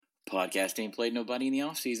Podcast ain't played nobody in the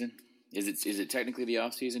off season. Is it technically the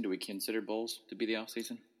off season? Do we consider bowls to be the off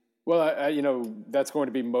season? Well, that's going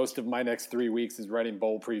to be most of my next 3 weeks is writing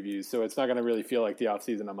bowl previews, so it's not going to really feel like the off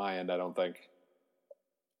season on my end, I don't think.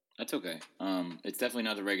 That's okay. It's definitely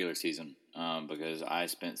not the regular season because I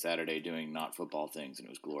spent Saturday doing not football things, and it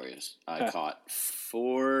was glorious. I caught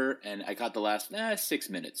the last 6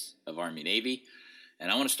 minutes of Army Navy,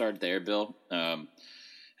 and I want to start there, Bill. And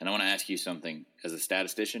I want to ask you something as a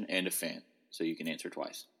statistician and a fan, so you can answer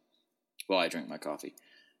twice while I drink my coffee.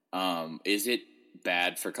 Is it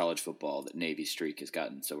bad for college football that Navy's streak has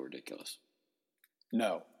gotten so ridiculous?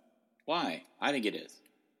 No. Why? I think it is.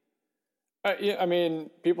 I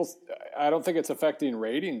don't think it's affecting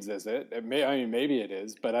ratings, is it? Maybe it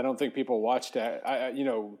is, but I don't think people watch that.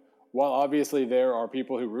 While obviously there are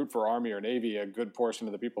people who root for Army or Navy, a good portion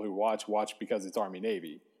of the people who watch because it's Army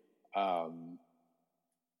Navy.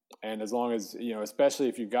 And as long as, especially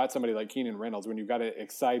if you've got somebody like Keenan Reynolds, when you've got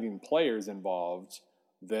exciting players involved,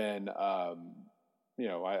 then, I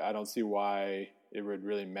don't see why it would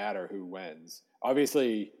really matter who wins.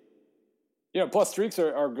 Obviously, plus streaks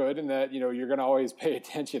are good in that, you're going to always pay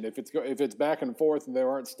attention. If it's back and forth and there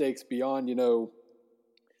aren't stakes beyond,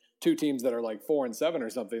 two teams that are like 4-7 or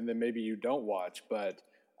something, then maybe you don't watch. But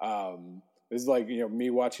this is like, me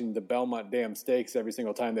watching the Belmont Dam Stakes every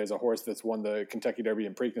single time there's a horse that's won the Kentucky Derby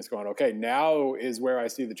and Preakness going, okay, now is where I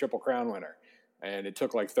see the Triple Crown winner. And it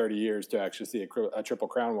took like 30 years to actually see a Triple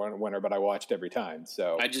Crown winner, but I watched every time.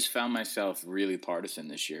 So I just found myself really partisan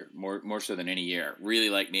this year, more so than any year. Really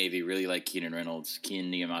like Navy, really like Keenan Reynolds,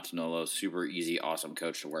 Keen Niamatanolo, super easy, awesome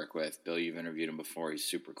coach to work with. Bill, you've interviewed him before. He's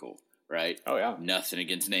super cool, right? Oh, yeah. Nothing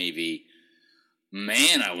against Navy.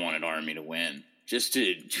 Man, I wanted Army to win. Just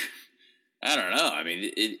to, I don't know. I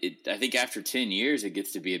mean, I think after 10 years, it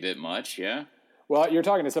gets to be a bit much, yeah? Well, you're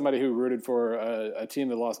talking to somebody who rooted for a team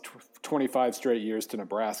that lost 25 straight years to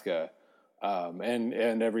Nebraska,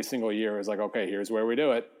 and every single year was like, okay, here's where we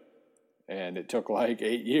do it. And it took like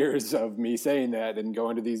 8 years of me saying that and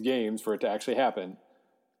going to these games for it to actually happen.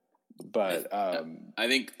 But I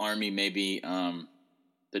think Army may be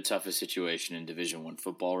the toughest situation in Division I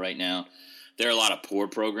football right now. There are a lot of poor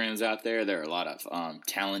programs out there. There are a lot of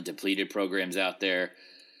talent-depleted programs out there.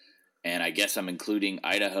 And I guess I'm including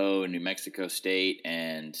Idaho and New Mexico State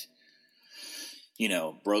and,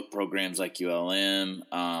 broke programs like ULM.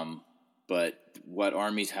 But what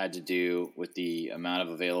Army's had to do with the amount of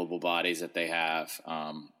available bodies that they have,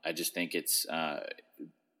 I just think it's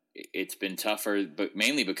been tougher, but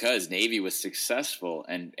mainly because Navy was successful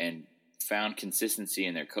and found consistency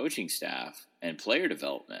in their coaching staff and player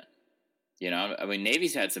development.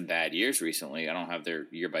 Navy's had some bad years recently. I don't have their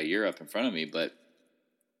year by year up in front of me, but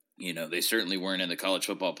they certainly weren't in the college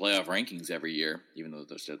football playoff rankings every year, even though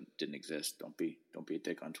those didn't exist. Don't be a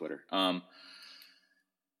dick on Twitter.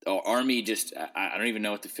 Army just, I don't even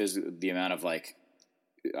know what the amount of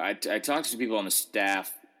I talked to people on the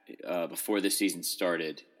staff before this season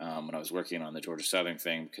started when I was working on the Georgia Southern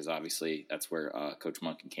thing, because obviously that's where Coach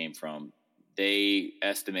Monken came from. They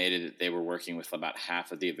estimated that they were working with about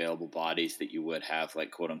half of the available bodies that you would have,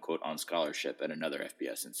 quote unquote, on scholarship at another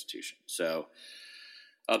FBS institution. So,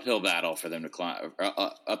 uphill battle for them to climb,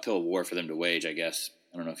 uphill war for them to wage, I guess.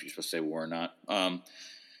 I don't know if you're supposed to say war or not.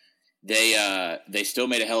 They still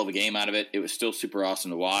made a hell of a game out of it. It was still super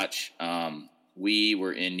awesome to watch. We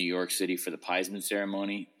were in New York City for the Piesman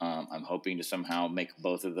ceremony. I'm hoping to somehow make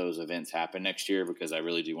both of those events happen next year because I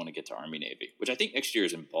really do want to get to Army Navy, which I think next year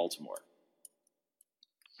is in Baltimore.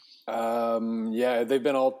 Yeah, they've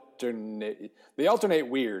been they alternate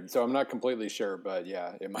weird, so I'm not completely sure, but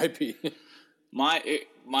yeah, it might be.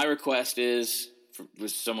 My request is for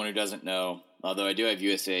someone who doesn't know, although I do have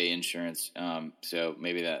USA insurance, so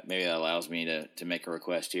maybe that allows me to make a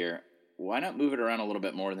request here. Why not move it around a little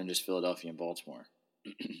bit more than just Philadelphia and Baltimore?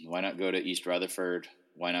 Why not go to East Rutherford?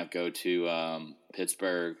 Why not go to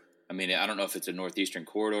Pittsburgh? I mean, I don't know if it's a Northeastern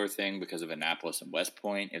Corridor thing because of Annapolis and West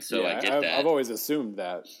Point. If so, yeah, I get that. I've always assumed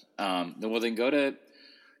that. Then go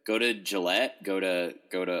to Gillette, go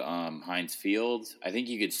to Heinz Field. I think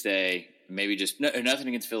you could stay. Maybe just nothing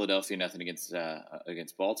against Philadelphia, nothing against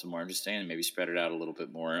Baltimore. I'm just saying maybe spread it out a little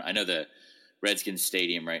bit more. I know the Redskins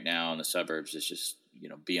Stadium right now in the suburbs is just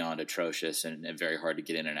beyond atrocious and very hard to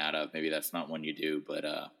get in and out of. Maybe that's not one you do, but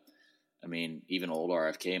even old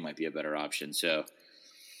RFK might be a better option. So,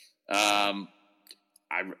 it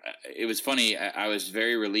was funny. I was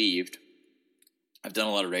very relieved. I've done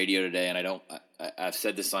a lot of radio today, and I've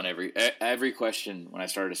said this on every question when I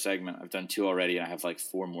started a segment. I've done 2 already, and I have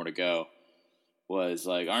 4 more to go. Was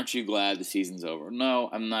aren't you glad the season's over? No,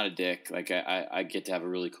 I'm not a dick. I get to have a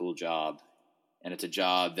really cool job, and it's a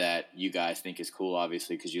job that you guys think is cool,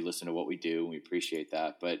 obviously, because you listen to what we do, and we appreciate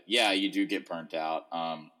that. But yeah, you do get burnt out.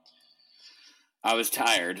 I was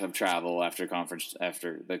tired of travel after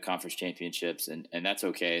the conference championships, and that's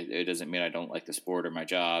okay. It doesn't mean I don't like the sport or my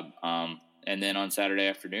job. And then on Saturday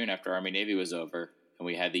afternoon, after Army Navy was over, and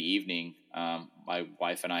we had the evening, my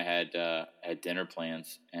wife and I had dinner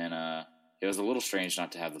plans, and it was a little strange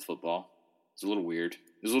not to have the football. It was a little weird.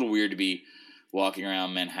 It was a little weird to be walking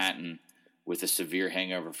around Manhattan with a severe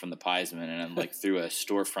hangover from the Piesman, and then like through a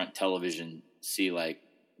storefront television see like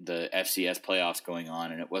the FCS playoffs going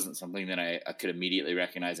on, and it wasn't something that I could immediately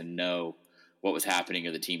recognize and know what was happening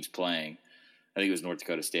or the teams playing. I think it was North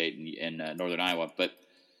Dakota State and Northern Iowa, but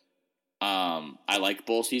I like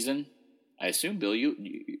bowl season. I assume, Bill, are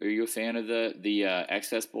you a fan of the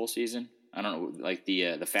excess bowl season? I don't know, like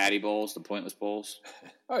the fatty bowls, the pointless bowls.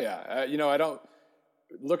 Oh yeah, I don't.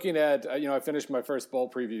 Looking at, I finished my first bowl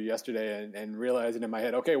preview yesterday and realizing in my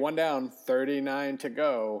head, okay, 1 down, 39 to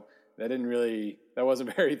go. That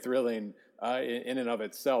wasn't very thrilling in and of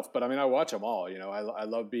itself. But I mean, I watch them all. I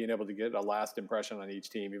love being able to get a last impression on each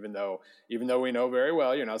team, even though we know very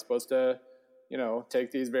well you're not supposed to,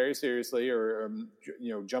 take these very seriously or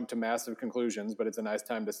jump to massive conclusions. But it's a nice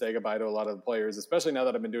time to say goodbye to a lot of the players, especially now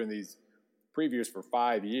that I've been doing these previews for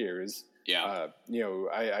 5 years. Yeah.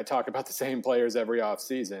 I talk about the same players every off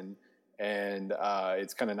season, and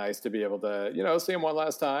it's kind of nice to be able to, see them one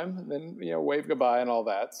last time and then, wave goodbye and all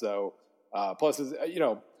that. So, plus,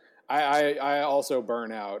 I also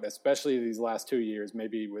burn out, especially these last 2 years,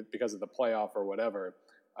 maybe because of the playoff or whatever.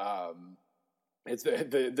 It's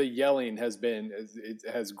the yelling has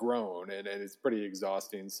grown and it's pretty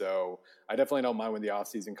exhausting. So I definitely don't mind when the off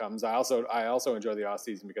season comes. I also enjoy the off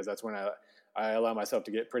season because that's when I allow myself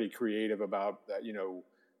to get pretty creative about,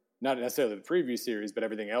 not necessarily the preview series, but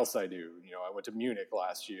everything else I do. I went to Munich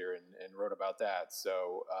last year and wrote about that.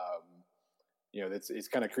 So, it's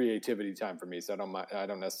kind of creativity time for me. So I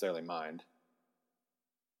don't necessarily mind.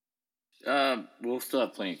 We'll still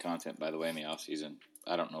have plenty of content, by the way, in the off season.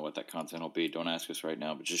 I don't know what that content will be. Don't ask us right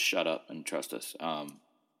now, but just shut up and trust us.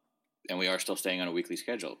 And we are still staying on a weekly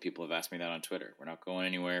schedule. People have asked me that on Twitter. We're not going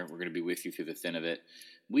anywhere. We're going to be with you through the thin of it.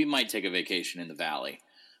 We might take a vacation in the Valley.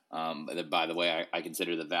 By the way, I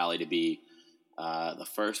consider the Valley to be the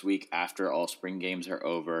first week after all spring games are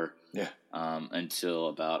over, until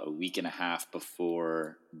about a week and a half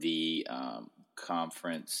before the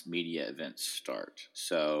conference media events start.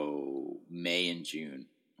 So May and June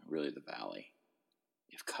are really the Valley.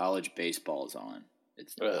 If college baseball is on,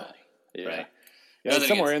 it's the Valley, yeah. Right? Yeah,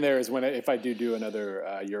 somewhere in there is when if I do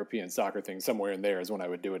another European soccer thing, somewhere in there is when I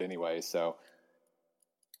would do it anyway. So,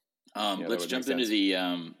 let's jump into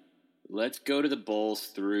the. Let's go to the bowls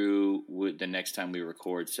through the next time we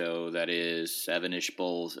record. So that is 7-ish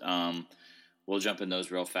bowls. We'll jump in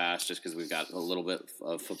those real fast just because we've got a little bit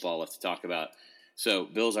of football left to talk about. So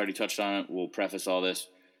Bill's already touched on it. We'll preface all this.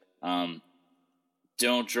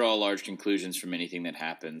 Don't draw large conclusions from anything that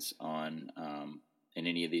happens in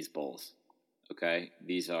any of these bowls. Okay,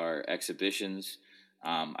 these are exhibitions.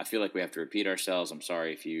 I feel like we have to repeat ourselves. I'm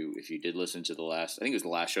sorry if you did listen to I think it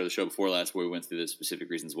was the show before last, where we went through the specific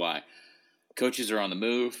reasons why. Coaches are on the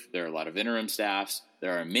move. There are a lot of interim staffs.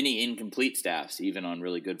 There are many incomplete staffs, even on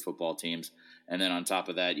really good football teams. And then on top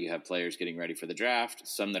of that, you have players getting ready for the draft,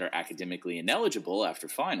 some that are academically ineligible after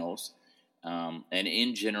finals. And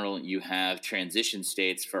in general, you have transition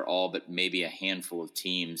states for all but maybe a handful of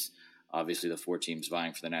teams. Obviously, the 4 teams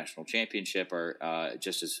vying for the national championship are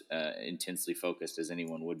just as intensely focused as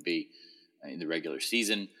anyone would be in the regular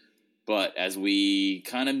season. But as we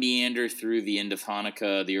kind of meander through the end of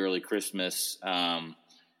Hanukkah, the early Christmas,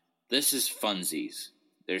 this is funsies.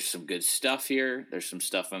 There's some good stuff here. There's some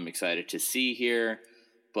stuff I'm excited to see here.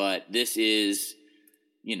 But this is,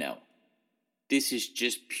 this is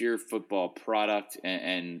just pure football product,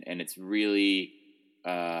 and it's really...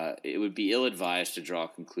 it would be ill-advised to draw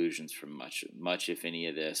conclusions from much, if any,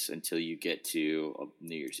 of this until you get to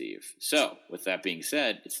New Year's Eve. So, with that being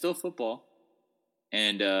said, it's still football.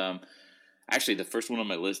 And actually, the first one on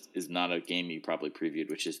my list is not a game you probably previewed,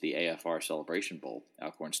 which is the AFR Celebration Bowl,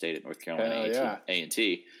 Alcorn State at North Carolina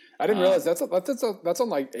A&T. I didn't realize that's on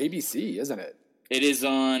like ABC, isn't it? It is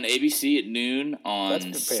on ABC at noon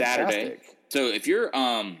on Saturday. So if you're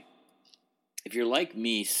like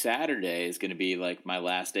me, Saturday is going to be like my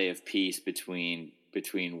last day of peace between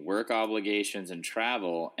work obligations and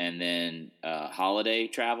travel, and then holiday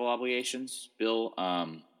travel obligations. Bill,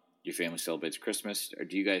 your family celebrates Christmas. Or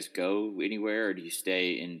do you guys go anywhere, or do you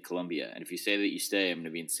stay in Columbia? And if you say that you stay, I'm going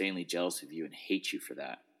to be insanely jealous of you and hate you for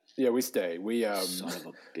that. Yeah, we stay. We son of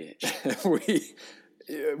a bitch.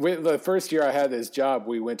 The first year I had this job,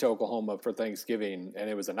 we went to Oklahoma for Thanksgiving, and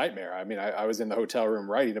it was a nightmare. I mean, I was in the hotel room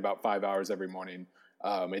writing about 5 hours every morning.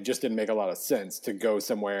 It just didn't make a lot of sense to go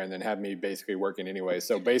somewhere and then have me basically working anyway.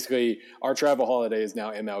 So basically, our travel holiday is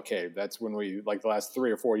now MLK. That's when we, like the last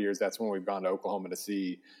 3 or 4 years, that's when we've gone to Oklahoma to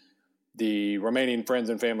see the remaining friends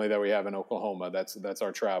and family that we have in Oklahoma. That's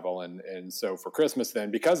our travel. And so for Christmas then,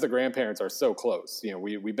 because the grandparents are so close,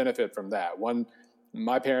 we benefit from that.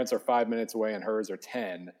 My parents are 5 minutes away and hers are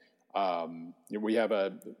 10. We have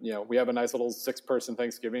a nice little 6-person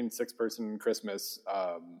Thanksgiving, 6-person Christmas.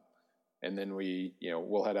 And then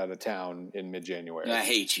we'll head out of town in mid-January. I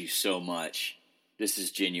hate you so much. This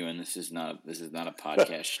is genuine. This is not a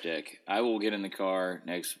podcast shtick. I will get in the car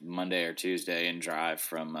next Monday or Tuesday and drive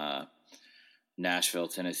from Nashville,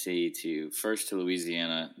 Tennessee to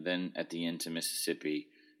Louisiana, then at the end to Mississippi,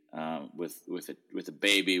 with a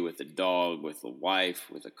baby, with a dog, with a wife,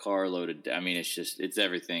 with a car loaded. I mean, it's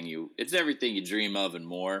everything you dream of and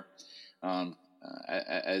more.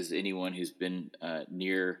 As anyone who's been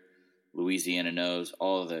near Louisiana knows,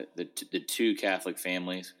 all of the 2 Catholic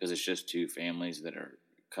families, because it's just 2 families that are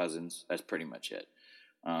cousins. That's pretty much it.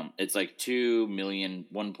 It's like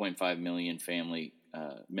 1.5 million family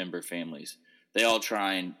member families. They all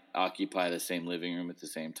try and occupy the same living room at the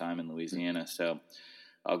same time in Louisiana. So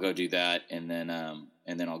I'll go do that, and then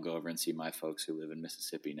I'll go over and see my folks who live in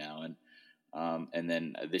Mississippi now, and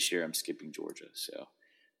then this year I'm skipping Georgia. So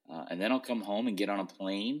and then I'll come home and get on a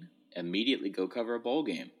plane, immediately go cover a bowl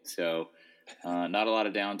game. So not a lot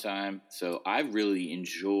of downtime. So I really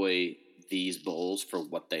enjoy these bowls for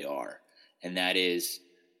what they are, and that is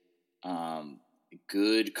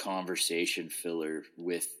good conversation filler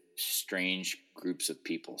with strange groups of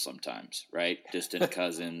people sometimes, right? Distant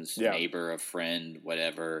cousins, Yeah. Neighbor, a friend,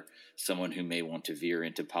 whatever, someone who may want to veer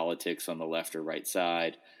into politics on the left or right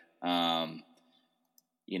side.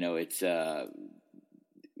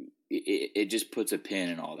 It just puts a pin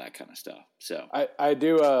in all that kind of stuff. So I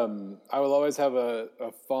do. I will always have a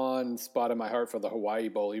fond spot in my heart for the Hawaii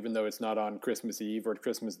Bowl, even though it's not on Christmas Eve or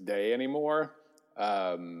Christmas Day anymore.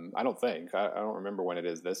 I don't think. I don't remember when it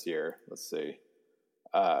is this year. Let's see.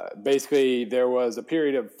 Basically, there was a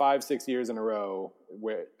period of 5-6 years in a row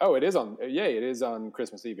where it is on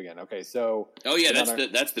Christmas Eve again. Okay, so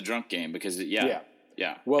that's the drunk game because yeah.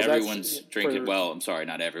 Well, everyone's drinking. Well, I'm sorry,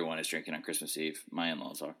 not everyone is drinking on Christmas Eve. My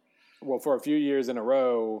in-laws are. Well, for a few years in a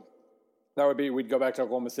row, we'd go back to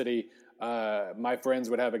Oklahoma City. My parents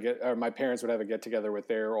would have a get together with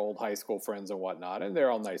their old high school friends and whatnot, and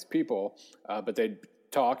they're all nice people. But they'd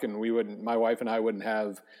talk, and my wife and I wouldn't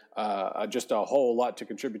have just a whole lot to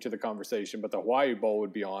contribute to the conversation. But the Hawaii Bowl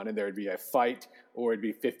would be on, and there would be a fight, or it'd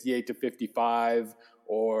be 58-55,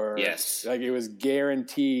 or yes, like it was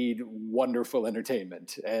guaranteed wonderful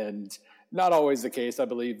entertainment, and not always the case. I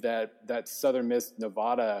believe that Southern Miss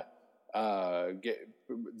Nevada.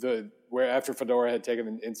 Where after Fedora had taken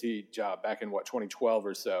an NC job back in 2012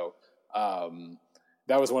 or so,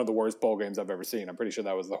 that was one of the worst bowl games I've ever seen. I'm pretty sure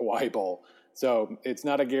that was the Hawaii Bowl. So it's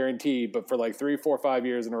not a guarantee, but for like 3, 4, 5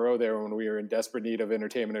 years in a row there, when we were in desperate need of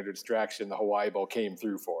entertainment or distraction, the Hawaii Bowl came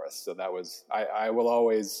through for us. So that was I will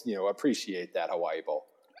always appreciate that Hawaii Bowl.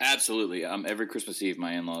 Absolutely. Every Christmas Eve,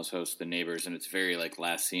 my in-laws host the Neighbors, and it's very like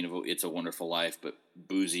last scene of It's a Wonderful Life, but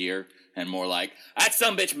boozier and more like, that's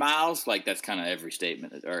some bitch Miles. Like that's kind of every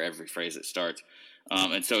statement or every phrase that starts.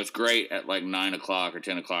 And so it's great at like 9 o'clock or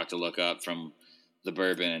 10 o'clock to look up from the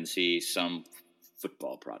bourbon and see some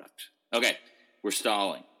football product. Okay, we're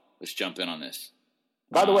stalling. Let's jump in on this.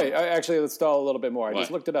 By the way, let's stall a little bit more. I What?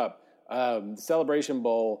 just looked it up. The Celebration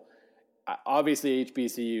Bowl. Obviously,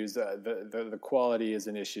 HBCUs, the quality is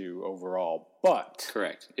an issue overall, but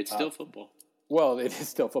Correct. It's still football. Well, it is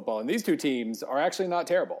still football, and these 2 teams are actually not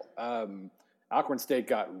terrible. Alcorn State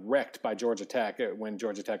got wrecked by Georgia Tech when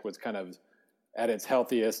Georgia Tech was kind of at its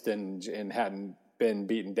healthiest and hadn't been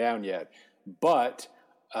beaten down yet. But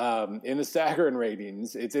in the Sagarin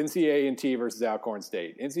ratings, it's NCA&T versus Alcorn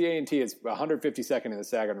State. NCA&T is 152nd in the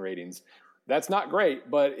Sagarin ratings. That's not great,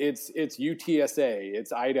 but it's UTSA,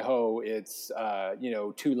 it's Idaho, it's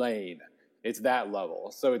Tulane, it's that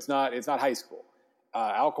level. So it's not high school.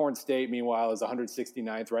 Alcorn State, meanwhile, is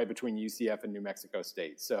 169th, right between UCF and New Mexico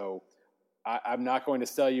State. So I'm not going to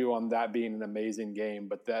sell you on that being an amazing game,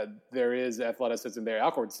 but that there is athleticism there.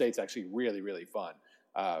 Alcorn State's actually really, really fun.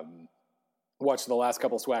 Watched the last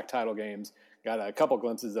couple SWAC title games, got a couple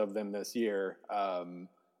glimpses of them this year.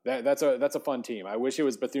 That's a fun team. I wish it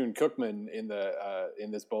was Bethune-Cookman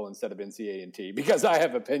in this bowl instead of NCA&T because I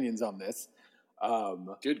have opinions on this.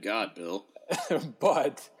 Good God, Bill.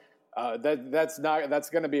 But that's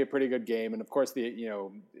going to be a pretty good game, and of course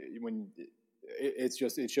when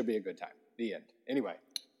it should be a good time. The end. Anyway,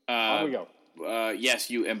 on we go. Yes,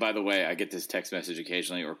 you. And by the way, I get this text message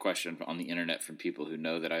occasionally or question on the internet from people who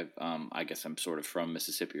know that I guess I'm sort of from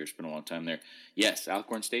Mississippi or spent a long time there. Yes,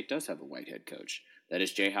 Alcorn State does have a white head coach. That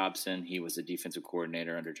is Jay Hobson. He was the defensive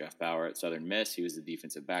coordinator under Jeff Bauer at Southern Miss. He was the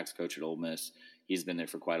defensive backs coach at Ole Miss. He's been there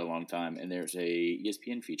for quite a long time. And there's a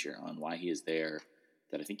ESPN feature on why he is there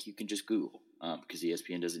that I think you can just Google because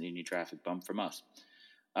ESPN doesn't need any traffic bump from us.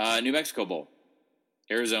 New Mexico Bowl,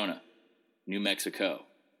 Arizona, New Mexico.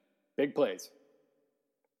 Big plays.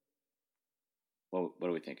 Well, what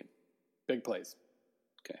are we thinking? Big plays.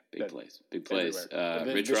 Okay, big plays. Big plays.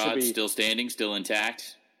 Everywhere. Rich Rod still standing, still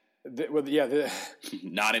intact.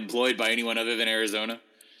 Not employed by anyone other than Arizona.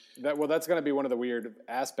 That's going to be one of the weird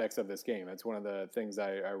aspects of this game. It's one of the things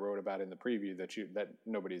I wrote about in the preview that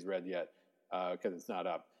nobody's read yet because it's not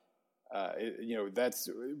up. That's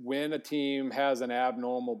when a team has an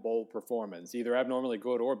abnormal bowl performance, either abnormally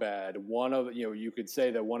good or bad. You could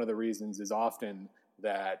say that one of the reasons is often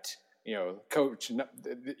that coach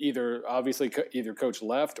either coach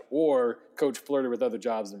left or coach flirted with other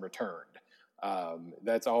jobs and returned.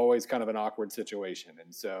 That's always kind of an awkward situation.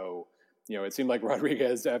 And so, it seemed like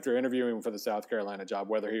Rodriguez, after interviewing for the South Carolina job,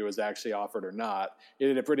 whether he was actually offered or not, he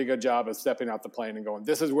did a pretty good job of stepping out the plane and going,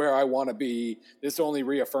 this is where I want to be. This only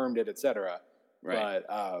reaffirmed it, et cetera. Right.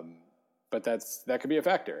 But that could be a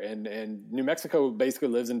factor. And New Mexico basically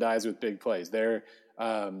lives and dies with big plays. They're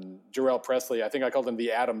Jarrell Presley, I think I called him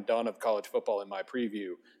the Adam Dunn of college football in my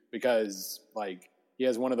preview because he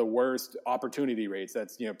has one of the worst opportunity rates.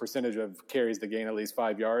 That's, percentage of carries to gain at least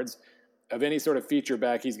 5 yards. Of any sort of feature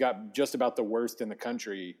back, he's got just about the worst in the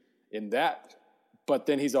country in that. But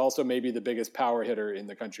then he's also maybe the biggest power hitter in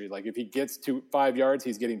the country. Like if he gets to 5 yards,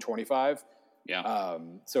 he's getting 25. Yeah.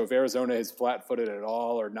 So if Arizona is flat-footed at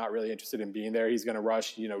all or not really interested in being there, he's going to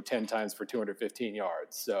rush, 10 times for 215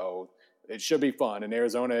 yards. So it should be fun. And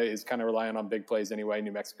Arizona is kind of relying on big plays anyway.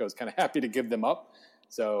 New Mexico is kind of happy to give them up.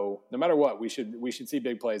 So no matter what, we should see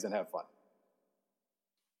big plays and have fun.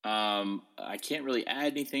 I can't really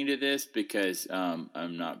add anything to this because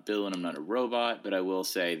I'm not Bill and I'm not a robot, but I will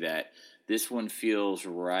say that this one feels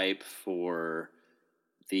ripe for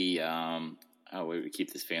the we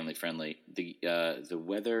keep this family friendly. The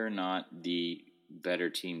whether or not the better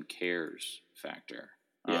team cares factor.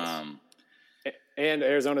 Yes. And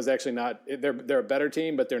Arizona's actually not. They're a better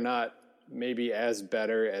team, but they're not maybe as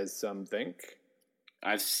better as some think.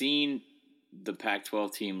 I've seen the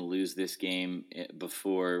Pac-12 team lose this game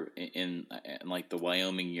before in like the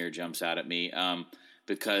Wyoming year jumps out at me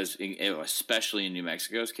because especially in New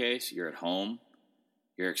Mexico's case, you're at home,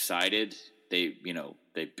 you're excited. They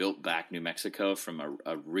built back New Mexico from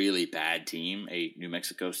a really bad team, a New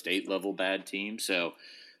Mexico State level bad team. So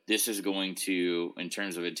this is going to, in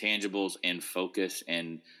terms of intangibles and focus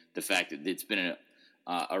and the fact that it's been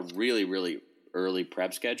a really, really early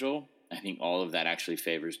prep schedule, I think all of that actually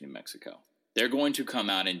favors New Mexico. They're going to come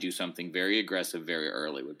out and do something very aggressive very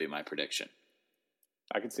early would be my prediction.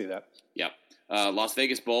 I can see that. Yep. Las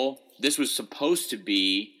Vegas Bowl, this was supposed to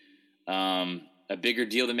be a bigger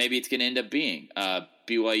deal than maybe it's going to end up being.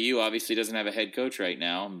 BYU obviously doesn't have a head coach right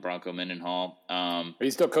now, Bronco Mendenhall.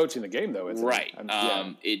 He's still coaching the game, though, isn't right. he?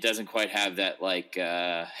 Yeah. It doesn't quite have that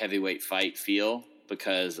heavyweight fight feel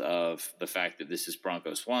because of the fact that this is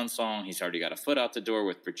Bronco's swan song. He's already got a foot out the door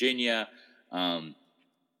with Virginia.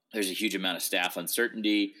 There's a huge amount of staff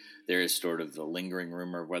uncertainty. There is sort of the lingering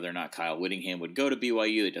rumor of whether or not Kyle Whittingham would go to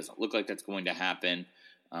BYU. It doesn't look like that's going to happen.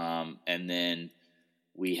 And then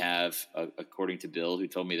we have, according to Bill, who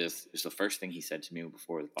told me this is the first thing he said to me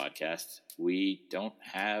before the podcast, we don't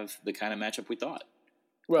have the kind of matchup we thought.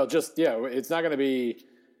 Well, it's not going to be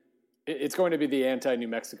 – it's going to be the anti-New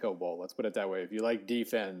Mexico Bowl. Let's put it that way. If you like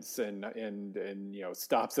defense and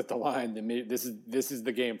stops at the line, then this is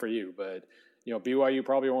the game for you. But – BYU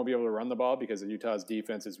probably won't be able to run the ball because Utah's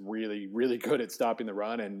defense is really, really good at stopping the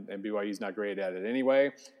run, and BYU's not great at it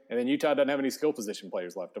anyway. And then Utah doesn't have any skill position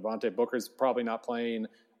players left. Devontae Booker's probably not playing.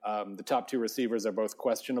 The top two receivers are both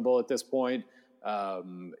questionable at this point.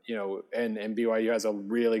 And BYU has a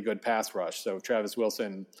really good pass rush. So Travis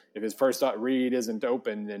Wilson, if his first read isn't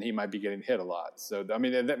open, then he might be getting hit a lot. So, I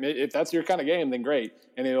mean, if that's your kind of game, then great.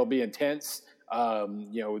 And it'll be intense.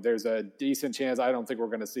 There's a decent chance. I don't think we're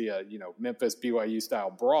going to see a, Memphis BYU style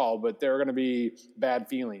brawl, but there are going to be bad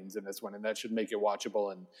feelings in this one, and that should make it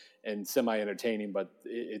watchable and semi-entertaining, but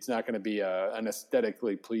it's not going to be an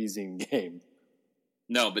aesthetically pleasing game.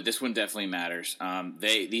 No, but this one definitely matters.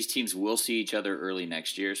 These teams will see each other early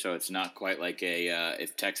next year, so it's not quite like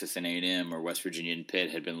if Texas and A&M or West Virginia and Pitt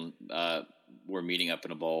had been were meeting up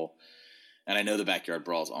in a bowl. And I know the Backyard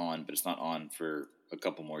Brawl's on, but it's not on for a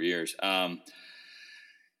couple more years.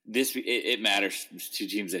 It matters. It's two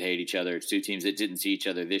teams that hate each other. It's two teams that didn't see each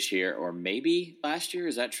other this year or maybe last year.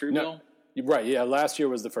 Is that true, Bill? Right. Yeah. Last year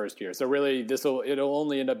was the first year. So really it'll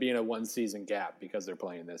only end up being a 1-season gap because they're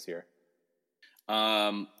playing this year.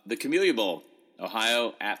 The Camellia Bowl,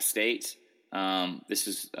 Ohio, App State. This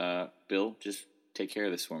is, Bill, just take care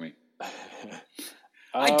of this for me.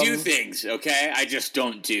 I do things, okay? I just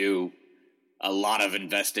don't do a lot of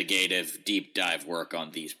investigative deep dive work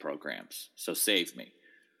on these programs. So save me.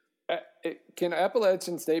 Can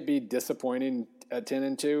Appalachian State be disappointing at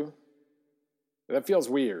 10-2? That feels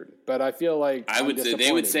weird, but I feel like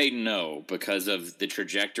they would say no because of the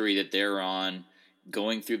trajectory that they're on,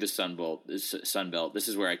 going through the Sun Belt. This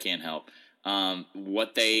is where I can't help.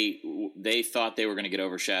 What they thought they were going to get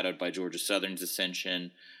overshadowed by Georgia Southern's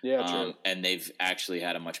ascension. Yeah, true. And they've actually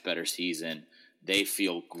had a much better season. They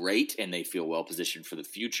feel great and they feel well positioned for the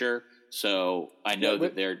future. So I know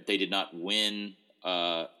that they did not win.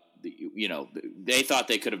 They thought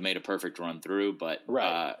they could have made a perfect run through, but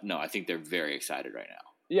no, I think they're very excited right now.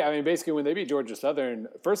 Yeah, I mean, basically, when they beat Georgia Southern,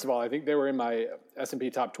 first of all, I think they were in my S&P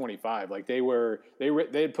top 25. Like they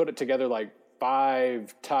had put it together like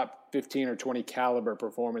 5 top 15 or 20 caliber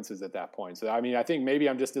performances at that point. So I mean, I think maybe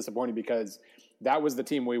I'm just disappointed because that was the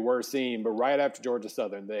team we were seeing. But right after Georgia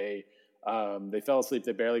Southern, they fell asleep.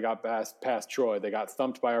 They barely got past Troy. They got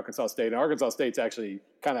thumped by Arkansas State. And Arkansas State's actually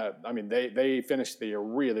they finished the year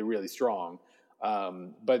really, really strong.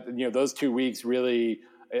 But, those 2 weeks really,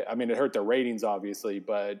 it hurt their ratings, obviously.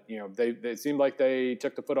 But, they seemed like they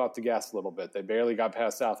took the foot off the gas a little bit. They barely got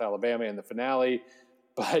past South Alabama in the finale.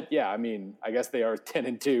 But, yeah, I guess they are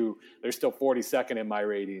 10-2. They're still 42nd in my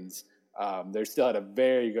ratings. They're still had a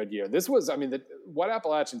very good year. This was, what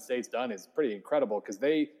Appalachian State's done is pretty incredible because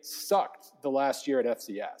they sucked the last year at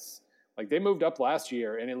FCS. Like they moved up last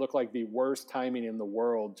year and it looked like the worst timing in the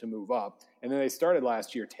world to move up. And then they started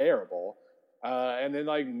last year terrible. And then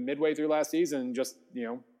like midway through last season, just,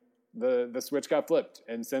 the switch got flipped.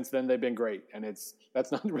 And since then they've been great. And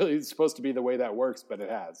that's not really supposed to be the way that works, but it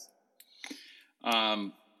has.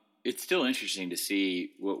 It's still interesting to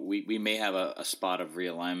see what we may have a spot of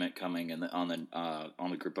realignment coming on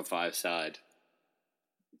the Group of 5 side.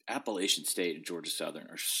 Appalachian State and Georgia Southern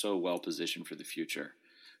are so well positioned for the future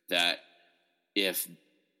that if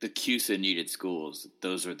the CUSA needed schools,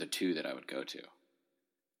 those are the two that I would go to.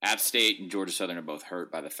 App State and Georgia Southern are both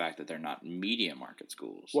hurt by the fact that they're not media market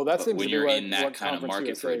schools. Well, that seems when to be you're what, in that what kind of market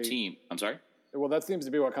USA, for a team. I'm sorry? Well, that seems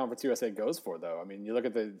to be what Conference USA goes for, though. You look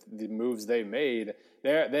at the moves they made.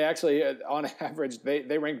 They actually, on average,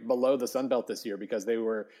 they ranked below the Sun Belt this year because they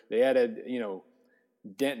added,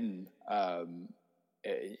 Denton,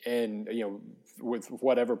 and with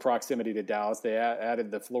whatever proximity to Dallas, they added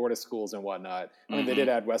the Florida schools and whatnot. They did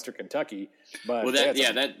add Western Kentucky, but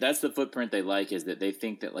that's the footprint they like, is that they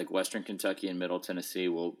think that like Western Kentucky and Middle Tennessee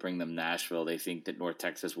will bring them Nashville. They think that North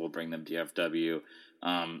Texas will bring them DFW.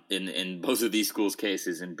 In both of these schools'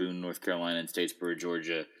 cases, in Boone, North Carolina, and Statesboro,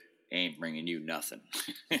 Georgia, ain't bringing you nothing.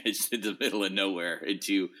 It's in the middle of nowhere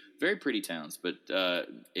into very pretty towns, but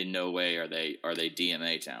in no way are they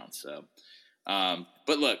DMA towns. So.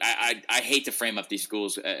 But look, I hate to frame up these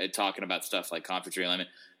schools talking about stuff like conference realignment.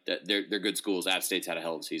 They're good schools. App State's had a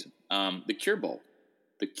hell of a season. The Cure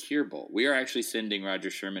Bowl. We are actually sending Roger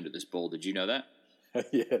Sherman to this bowl. Did you know that?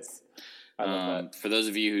 Yes. I love that. For those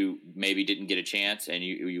of you who maybe didn't get a chance and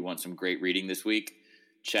you want some great reading this week,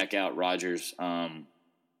 check out Roger's,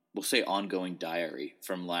 we'll say, ongoing diary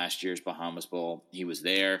from last year's Bahamas Bowl. He was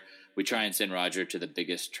there. We try and send Roger to the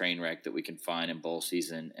biggest train wreck that we can find in bowl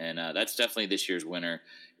season, and that's definitely this year's winner.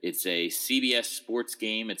 It's a CBS Sports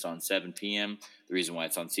game. It's on 7 p.m. The reason why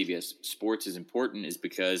it's on CBS Sports is important is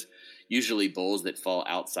because usually bowls that fall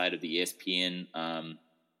outside of the ESPN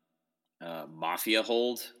Mafia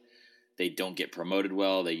hold, they don't get promoted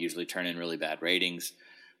well. They usually turn in really bad ratings.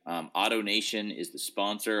 Auto Nation is the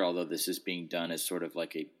sponsor, although this is being done as sort of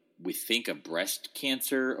like we think a breast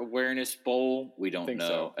cancer awareness bowl. We don't know.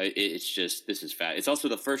 So. It's just, this is fat. It's also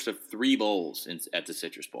the first of 3 bowls at the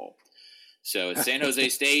Citrus Bowl. So it's San Jose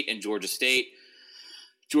State and Georgia State.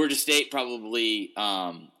 Georgia State probably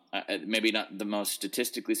maybe not the most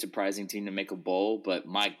statistically surprising team to make a bowl, but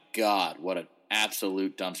my God, what an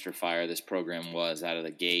absolute dumpster fire this program was out of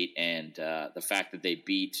the gate. And the fact that they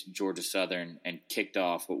beat Georgia Southern and kicked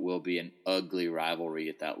off what will be an ugly rivalry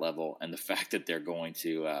at that level, and the fact that they're going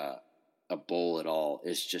to a bowl at all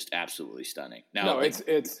is just absolutely stunning. Now,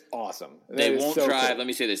 it's awesome. They won't drive. Cool. Let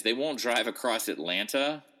me say this: they won't drive across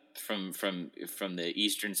Atlanta from the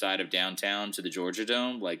eastern side of downtown to the Georgia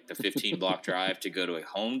Dome, like the 15 block drive to go to a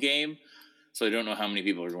home game. So I don't know how many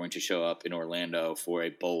people are going to show up in Orlando for a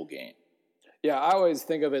bowl game. Yeah, I always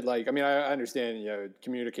think of it like, I mean, I understand,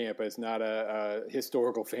 community campus, not a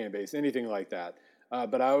historical fan base, anything like that.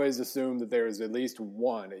 But I always assume that there is at least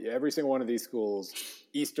one. Every single one of these schools,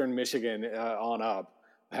 Eastern Michigan on up,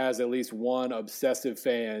 has at least one obsessive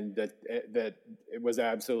fan that was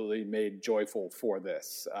absolutely made joyful for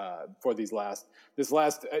this. For this last.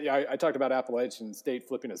 I talked about Appalachian State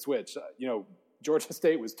flipping a switch. Georgia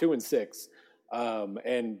State was 2-6.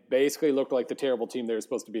 And basically looked like the terrible team they were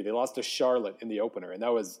supposed to be. They lost to Charlotte in the opener, and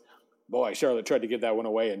that was, Charlotte tried to give that one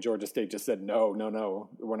away, and Georgia State just said, no,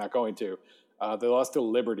 we're not going to. They lost to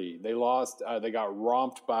Liberty. They got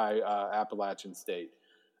romped by Appalachian State.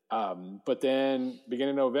 But then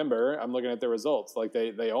beginning of November, I'm looking at their results. Like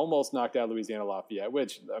they almost knocked out Louisiana Lafayette,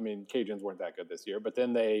 which, I mean, Cajuns weren't that good this year. But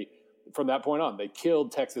then from that point on, they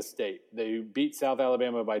killed Texas State. They beat South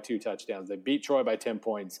Alabama by 2 touchdowns. They beat Troy by 10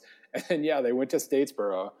 points. And, they went to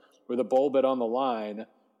Statesboro with a bowl bid on the line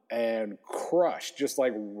and crushed, just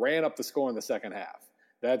like ran up the score in the second half.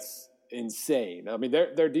 That's insane. I mean,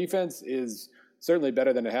 their defense is certainly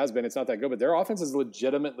better than it has been. It's not that good, but their offense is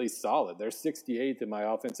legitimately solid. They're 68th in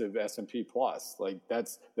my offensive S&P plus. Like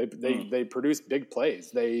they produce big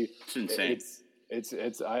plays. It's insane.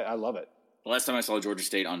 I love it. The last time I saw Georgia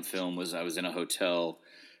State on film was I was in a hotel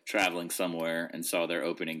traveling somewhere and saw their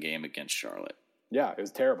opening game against Charlotte. Yeah, it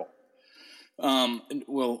was terrible.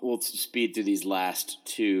 We'll speed through these last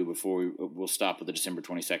two before we'll stop with the December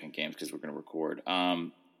 22nd games because we're going to record.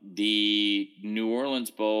 The New Orleans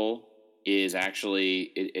Bowl is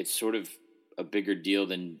actually it's sort of a bigger deal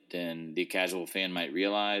than the casual fan might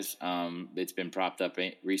realize. It's been propped up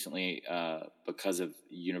recently because of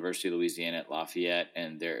University of Louisiana at Lafayette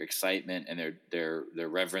and their excitement and their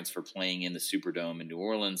reverence for playing in the Superdome in New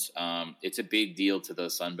Orleans. It's a big deal to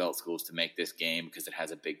those Sun Belt schools to make this game because it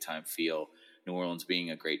has a big time feel. New Orleans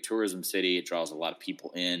being a great tourism city, it draws a lot of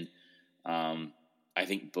people in. I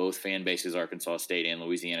think both fan bases, Arkansas State and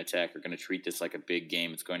Louisiana Tech, are going to treat this like a big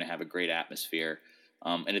game. It's going to have a great atmosphere.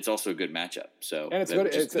 And it's also a good matchup. So and it's good.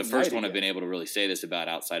 It's the first one I've been able to really say this about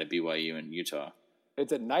outside of BYU and Utah.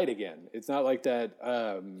 It's at night again. It's not like that.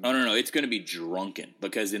 Oh, no. It's going to be drunken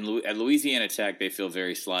because at Louisiana Tech, they feel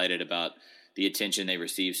very slighted about the attention they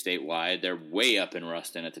receive statewide. They're way up in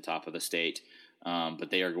Ruston at the top of the state. But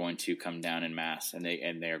they are going to come down in mass and they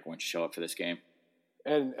are going to show up for this game.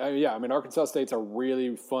 And Arkansas State's a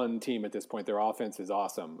really fun team at this point. Their offense is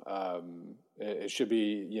awesome. It should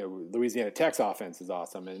be, Louisiana Tech's offense is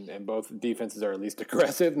awesome, and both defenses are at least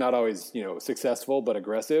aggressive, not always, successful, but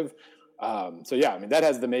aggressive. That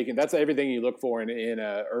has the making. That's everything you look for in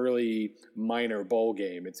a early minor bowl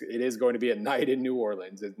game. It is going to be at night in New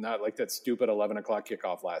Orleans. It's not like that stupid 11 o'clock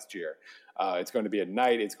kickoff last year. It's going to be at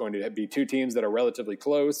night. It's going to be two teams that are relatively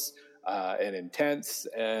close. And intense,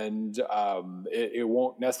 and it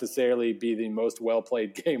won't necessarily be the most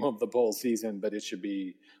well-played game of the bowl season, but it should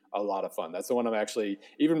be a lot of fun. That's the one I'm actually,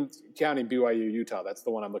 even counting BYU Utah, that's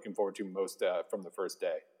the one I'm looking forward to most from the first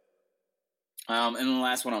day. And the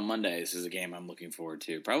last one on Monday, this is a game I'm looking forward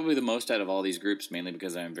to. Probably the most out of all these groups, mainly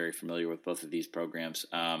because I'm very familiar with both of these programs.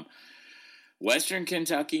 Western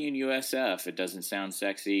Kentucky and USF. It doesn't sound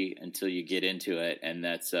sexy until you get into it, and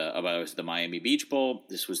that's the Miami Beach Bowl.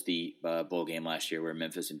 This was the bowl game last year where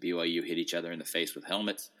Memphis and BYU hit each other in the face with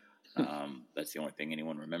helmets. That's the only thing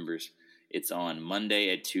anyone remembers. It's on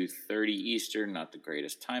Monday at 2:30 Eastern. Not the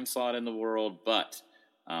greatest time slot in the world, but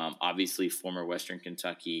obviously former Western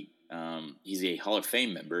Kentucky. He's a Hall of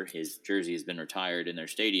Fame member. His jersey has been retired in their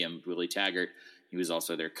stadium. Willie Taggart. He was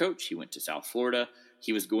also their coach. He went to South Florida.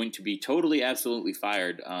 He was going to be totally, absolutely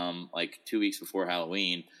fired like 2 weeks before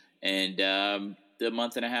Halloween. And a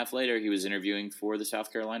month and a half later, he was interviewing for the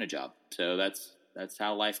South Carolina job. So that's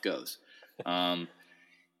how life goes.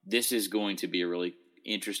 This is going to be a really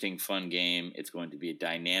interesting, fun game. It's going to be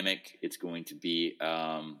dynamic. It's going to be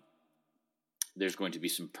there's going to be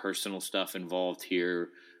some personal stuff involved here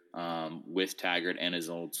with Taggart and his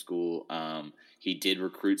old school. He did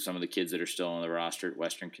recruit some of the kids that are still on the roster at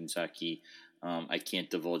Western Kentucky. I can't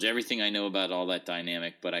divulge everything I know about all that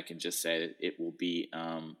dynamic, but I can just say that it will be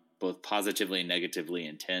both positively and negatively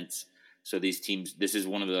intense. So these teams, this is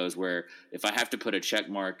one of those where if I have to put a check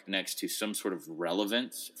mark next to some sort of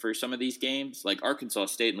relevance for some of these games, like Arkansas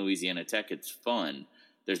State and Louisiana Tech, it's fun.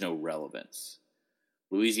 There's no relevance.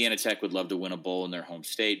 Louisiana Tech would love to win a bowl in their home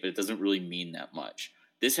state, but it doesn't really mean that much.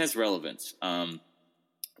 This has relevance.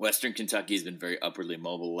 Western Kentucky has been very upwardly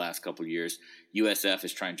mobile the last couple of years. USF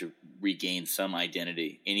is trying to regain some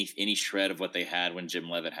identity, any shred of what they had when Jim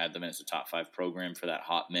Leavitt had them as a top 5 program for that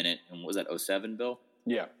hot minute. And what was that, 07, Bill?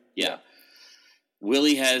 Yeah.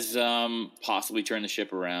 Willie has possibly turned the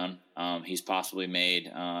ship around. He's possibly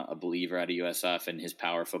made a believer out of USF and his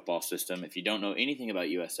power football system. If you don't know anything about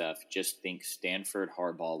USF, just think Stanford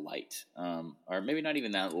hardball light, or maybe not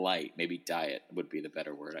even that light. Maybe diet would be the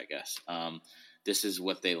better word, I guess. This is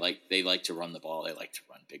what they like. They like to run the ball. They like to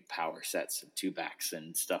run big power sets and two backs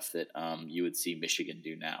and stuff that you would see Michigan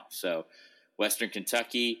do now. So Western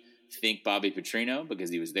Kentucky, think Bobby Petrino because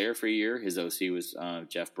he was there for a year. His OC was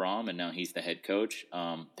Jeff Brom, and now he's the head coach.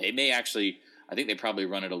 They may actually, I think they probably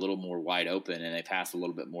run it a little more wide open, and they pass a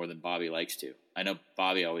little bit more than Bobby likes to. I know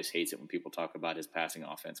Bobby always hates it when people talk about his passing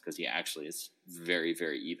offense because he actually is very,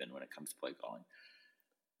 very even when it comes to play calling.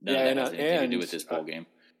 None of that has anything to do with this bowl game.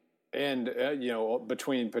 And,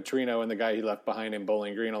 between Petrino and the guy he left behind in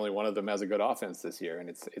Bowling Green, only one of them has a good offense this year, and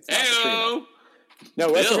it's not Petrino. No,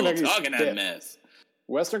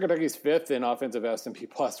 Western Kentucky's fifth in offensive S&P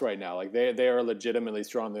plus right now. Like they are legitimately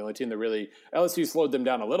strong. The only team that really – LSU slowed them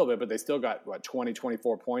down a little bit, but they still got,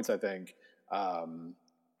 24 points, I think.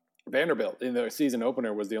 Vanderbilt in their season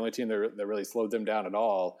opener was the only team that really slowed them down at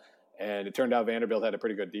all, and it turned out Vanderbilt had a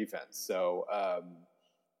pretty good defense. So,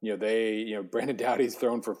 Brandon Doughty's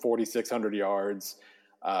thrown for 4,600 yards.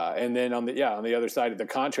 And then on the other side, the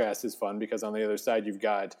contrast is fun because on the other side, you've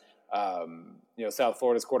got, South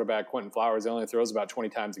Florida's quarterback, Quentin Flowers, only throws about 20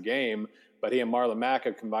 times a game, but he and Marlon Mack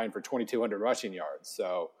have combined for 2,200 rushing yards.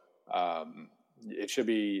 So it should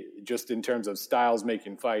be just in terms of styles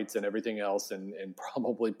making fights and everything else and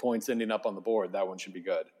probably points ending up on the board. That one should be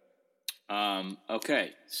good. Okay,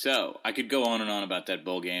 so I could go on and on about that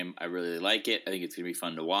bowl game. I really like it. I think it's going to be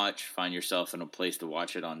fun to watch. Find yourself in a place to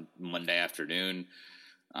watch it on Monday afternoon.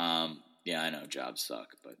 I know jobs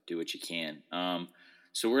suck, but do what you can.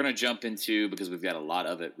 So we're going to jump into, because we've got a lot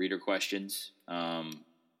of it, reader questions. And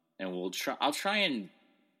I'll try and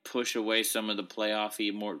push away some of the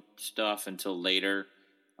playoff-y more stuff until later,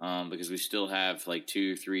 because we still have like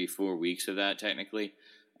 2, 3, 4 weeks of that technically.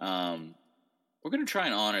 We're going to try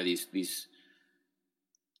and honor these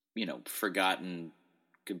forgotten,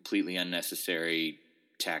 completely unnecessary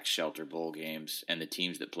tax shelter bowl games and the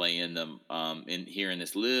teams that play in them in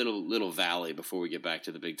this little valley before we get back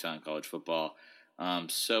to the big time college football.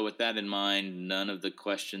 So with that in mind, none of the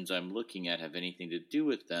questions I'm looking at have anything to do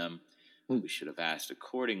with them. We should have asked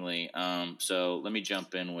accordingly. So let me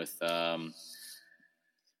jump in with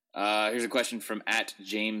here's a question from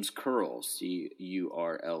 @JamesCurl, CURLE.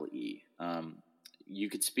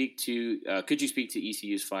 Could you speak to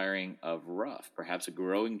ECU's firing of Ruff? Perhaps a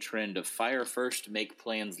growing trend of fire first, make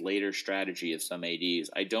plans later strategy of some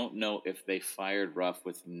ADs. I don't know if they fired Ruff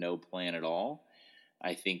with no plan at all.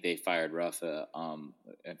 I think they fired Ruff.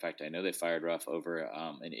 In fact, I know they fired Ruff over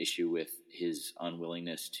an issue with his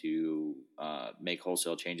unwillingness to make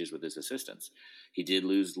wholesale changes with his assistants. He did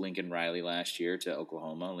lose Lincoln Riley last year to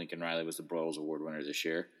Oklahoma. Lincoln Riley was the Broyles Award winner this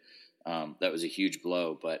year. That was a huge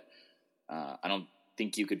blow, but I don't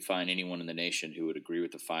think you could find anyone in the nation who would agree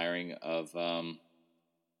with the firing of Ruff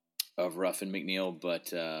and McNeil,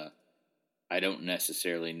 but I don't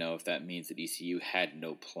necessarily know if that means that ECU had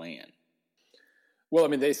no plan. Well, I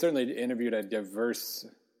mean, they certainly interviewed a diverse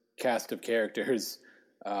cast of characters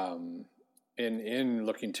in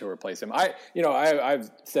looking to replace him. I've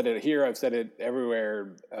said it here, I've said it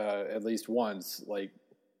everywhere at least once. Like,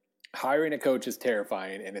 hiring a coach is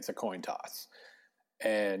terrifying, and it's a coin toss.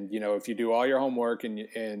 And if you do all your homework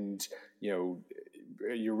and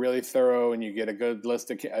you're really thorough and you get a good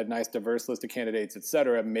a nice diverse list of candidates, et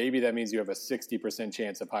cetera, maybe that means you have a 60%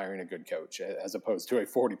 chance of hiring a good coach as opposed to a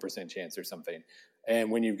 40% chance or something.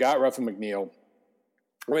 And when you've got Ruff and McNeil,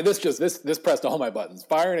 I mean, this pressed all my buttons.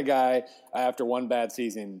 Firing a guy after one bad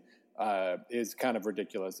season is kind of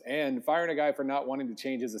ridiculous. And firing a guy for not wanting to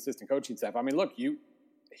change his assistant coaching staff. I mean, look, you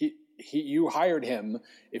hired him.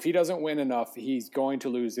 If he doesn't win enough, he's going to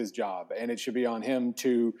lose his job, and it should be on him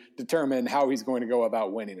to determine how he's going to go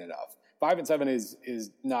about winning enough. 5-7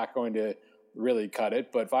 is not going to really cut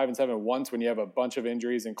it, but 5-7 once when you have a bunch of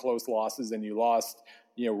injuries and close losses, and you lost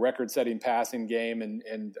record-setting passing game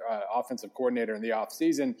and offensive coordinator in the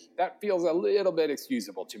offseason, that feels a little bit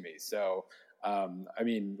excusable to me. So, I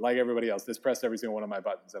mean, like everybody else, this pressed every single one of my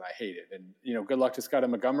buttons, and I hate it. And good luck to Scott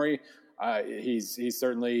Montgomery. He's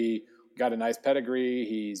certainly got a nice pedigree.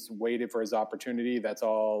 He's waited for his opportunity. That's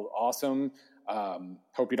all awesome.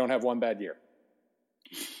 Hope you don't have one bad year.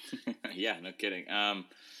 Yeah, no kidding.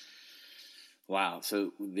 Wow.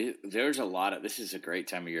 So there's a lot of, this is a great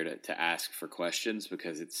time of year to ask for questions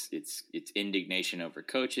because it's indignation over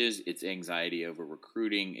coaches, it's anxiety over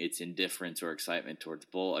recruiting, it's indifference or excitement towards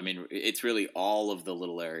bowl. I mean, it's really all of the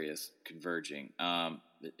little areas converging.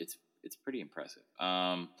 It's pretty impressive.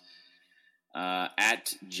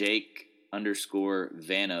 At Jake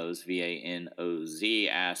 _Vanoz, Vanoz,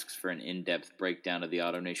 asks for an in-depth breakdown of the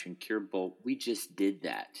AutoNation Cure Bowl. We just did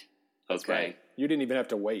that. That's okay. Right. You didn't even have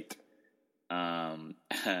to wait. I'm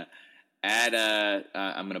going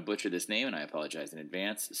to butcher this name, and I apologize in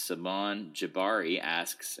advance. Saman Jabari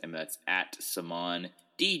asks, and that's at Saman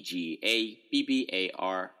DGABBARI.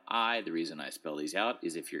 The reason I spell these out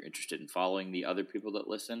is if you're interested in following the other people that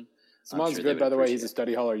listen. Saman's good, by the way. He's a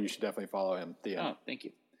study hauler. You should definitely follow him. Oh, thank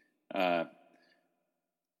you.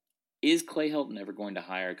 Is Clay Helton ever going to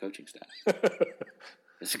hire a coaching staff?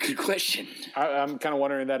 That's a good question. I'm kind of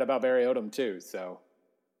wondering that about Barry Odom, too. So,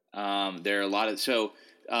 there are a lot of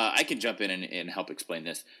I can jump in and help explain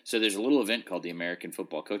this. So there's a little event called the American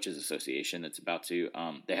Football Coaches Association that's about to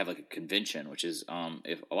they have like a convention, which is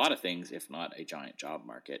if a lot of things, if not a giant job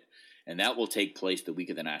market, and that will take place the week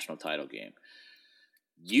of the national title game.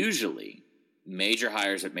 Usually, major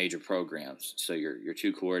hires at major programs, so your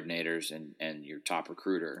two coordinators and your top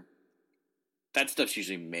recruiter, that stuff's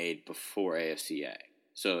usually made before AFCA.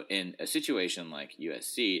 So in a situation like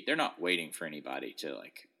USC, they're not waiting for anybody to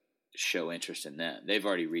like show interest in them. They've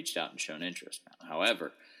already reached out and shown interest now.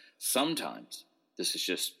 However, sometimes this is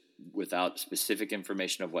just without specific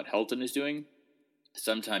information of what Helton is doing.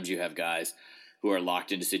 Sometimes you have guys who are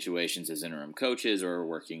locked into situations as interim coaches or are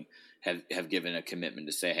working, have given a commitment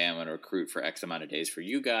to say, hey, I'm going to recruit for X amount of days for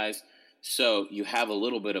you guys. So you have a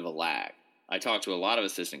little bit of a lag. I talk to a lot of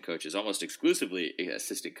assistant coaches, almost exclusively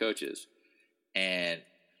assistant coaches, and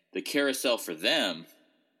the carousel for them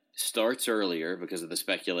starts earlier because of the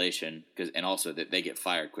speculation, and also that they get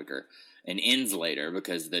fired quicker, and ends later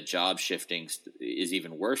because the job shifting is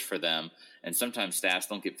even worse for them, and sometimes staffs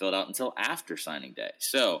don't get filled out until after signing day.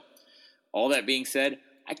 So, all that being said,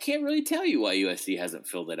 I can't really tell you why USC hasn't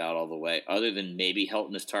filled it out all the way, other than maybe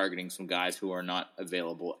Helton is targeting some guys who are not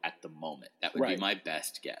available at the moment. That would be my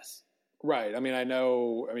best guess. Right. I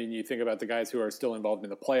mean, you think about the guys who are still involved in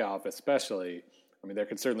the playoff, especially. I mean, there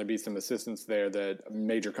could certainly be some assistance there that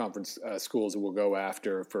major conference schools will go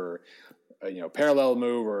after for, parallel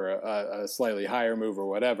move or a slightly higher move or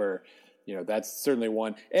whatever. That's certainly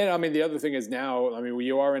one. And I mean, the other thing is now,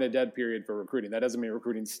 you are in a dead period for recruiting. That doesn't mean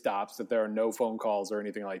recruiting stops, that there are no phone calls or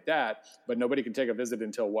anything like that. But nobody can take a visit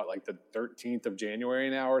until like the 13th of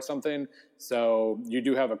January now or something. So you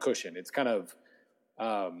do have a cushion. It's kind of,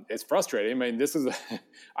 it's frustrating. I mean,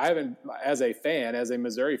 I haven't, as a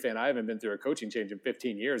Missouri fan, I haven't been through a coaching change in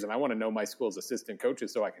 15 years, and I want to know my school's assistant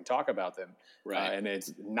coaches so I can talk about them. Right. And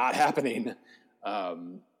it's not happening.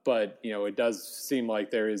 But, it does seem like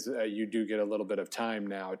there is, you do get a little bit of time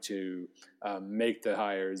now to make the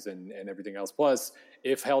hires and everything else. Plus,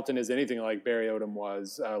 if Helton is anything like Barry Odom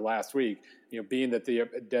was last week, being that the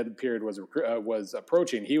dead period was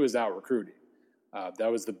approaching, he was out recruiting.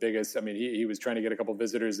 That was the biggest. I mean, he was trying to get a couple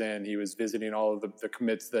visitors in. He was visiting all of the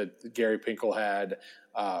commits that Gary Pinkel had.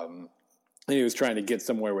 And he was trying to get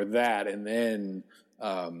somewhere with that. And then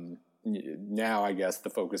now I guess the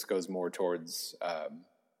focus goes more towards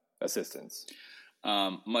assistants.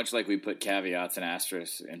 Much like we put caveats and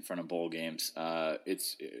asterisks in front of bowl games,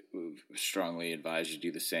 it's strongly advised you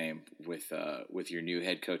do the same with your new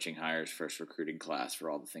head coaching hires, first recruiting class, for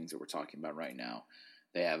all the things that we're talking about right now.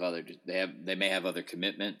 They may have other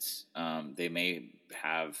commitments. They may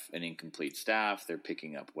have an incomplete staff. They're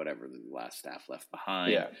picking up whatever the last staff left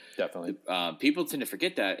behind. Yeah, definitely. People tend to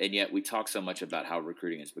forget that, and yet we talk so much about how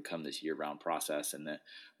recruiting has become this year-round process, and that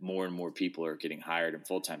more and more people are getting hired in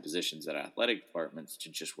full-time positions at athletic departments to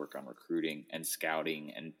just work on recruiting and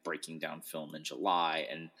scouting and breaking down film in July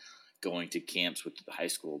and going to camps with the high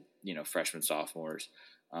school, freshmen, sophomores.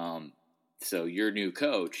 So your new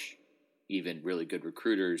coach, even really good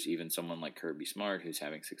recruiters, even someone like Kirby Smart who's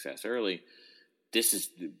having success early,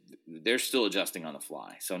 they're still adjusting on the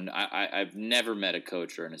fly. So I've never met a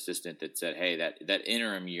coach or an assistant that said, hey, that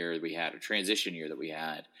interim year we had, a transition year that we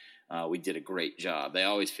had, we did a great job. They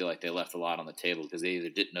always feel like they left a lot on the table because they either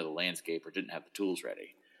didn't know the landscape or didn't have the tools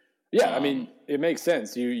ready. Yeah, it makes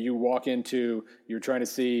sense. You walk into, you're trying to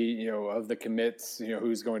see, of the commits,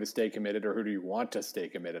 who's going to stay committed or who do you want to stay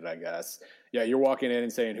committed, I guess. Yeah, you're walking in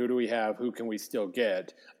and saying, who do we have, who can we still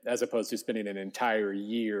get, as opposed to spending an entire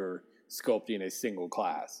year sculpting a single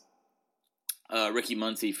class. Ricky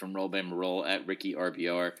Muncie from Roll Bama Roll at Ricky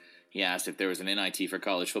RBR. He asked if there was an NIT for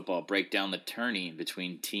college football, break down the tourney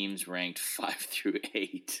between teams ranked 5 through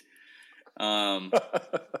 8.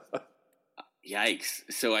 Yikes.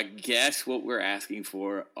 So I guess what we're asking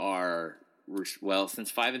for are,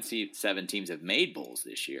 since 5 and 7 teams have made bowls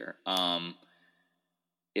this year,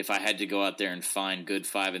 if I had to go out there and find good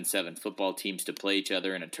 5 and 7 football teams to play each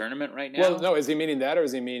other in a tournament right now. Well, no, is he meaning that, or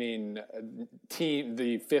is he meaning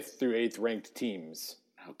the 5th through 8th ranked teams?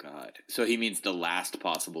 Oh God! So he means the last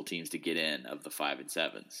possible teams to get in of the 5 and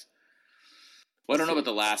 7s. Well, I don't know about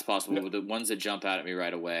the last possible, but the ones that jump out at me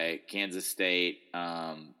right away: Kansas State.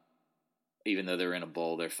 Even though they're in a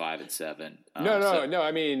bowl, they're 5 and 7. No.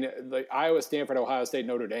 I mean, like Iowa, Stanford, Ohio State,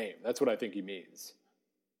 Notre Dame. That's what I think he means.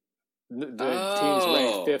 The teams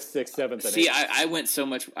ranked 5th, 6th, 7th, and 8th. See, I went so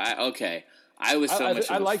much. Okay, I was so much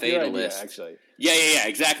of a fatalist. Your idea, actually. Yeah,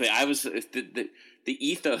 exactly. I was the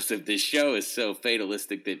ethos of this show is so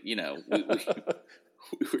fatalistic that we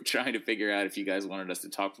were trying to figure out if you guys wanted us to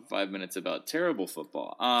talk for 5 minutes about terrible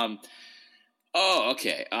football.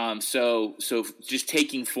 Okay. So just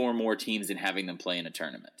taking 4 more teams and having them play in a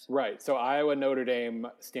tournament. Right. So Iowa, Notre Dame,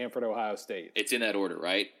 Stanford, Ohio State. It's in that order,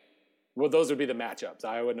 right? Well, those would be the matchups.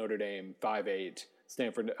 Iowa, Notre Dame, 5-8.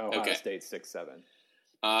 Stanford, Ohio State, 6-7.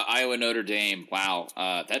 Iowa, Notre Dame. Wow.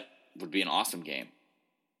 That would be an awesome game.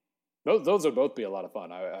 Those would both be a lot of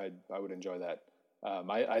fun. I would enjoy that.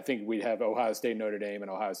 I think we'd have Ohio State, Notre Dame,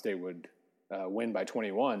 and Ohio State would win by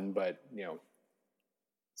 21, but,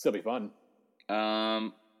 still be fun.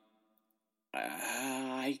 I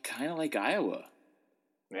kind of like Iowa.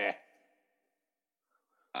 Nah.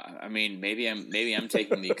 I mean, maybe I'm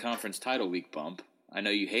taking the conference title week bump. I know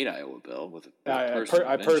you hate Iowa, Bill.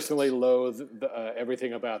 I personally loathe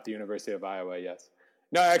everything about the University of Iowa. Yes.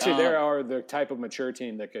 No, actually, they are the type of mature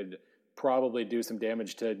team that could probably do some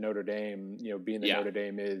damage to Notre Dame. Being that Notre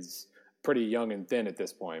Dame is pretty young and thin at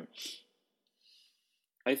this point.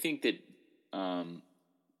 I think that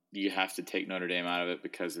you have to take Notre Dame out of it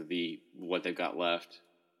because of what they've got left.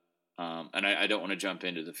 And I don't want to jump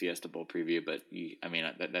into the Fiesta Bowl preview, but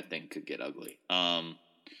that thing could get ugly. I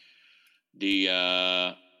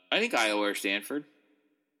think Iowa or Stanford.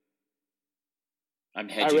 I'm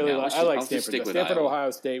hedging now. I like Stanford. Stanford,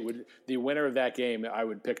 Ohio State the winner of that game. I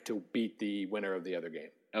would pick to beat the winner of the other game.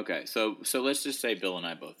 Okay, so let's just say Bill and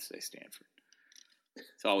I both say Stanford.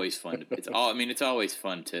 It's always fun. It's always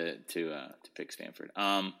fun to pick Stanford.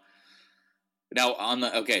 Now on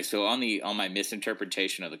my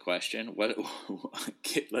misinterpretation of the question,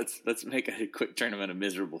 let's make a quick tournament of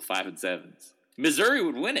miserable 5 and 7s. Missouri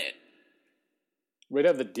would win it. We'd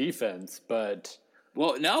have the defense, but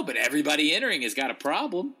but everybody entering has got a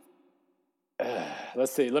problem.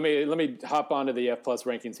 Let's see. Let me hop onto the F+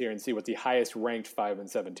 rankings here and see what the highest ranked 5 and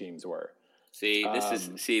 7 teams were. See,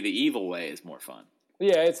 the evil way is more fun.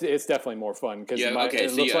 Yeah, it's definitely more fun because just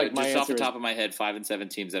off the top of my head, 5 and 7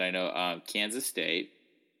 teams that I know: Kansas State,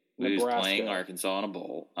 who's playing Arkansas in a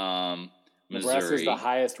bowl. Missouri. Nebraska's the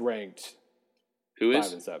highest ranked. Who is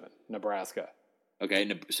 5 and 7? Nebraska.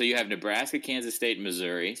 Okay, so you have Nebraska, Kansas State, and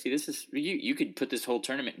Missouri. See, this is you could put this whole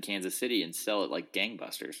tournament in Kansas City and sell it like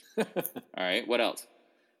gangbusters. All right, what else?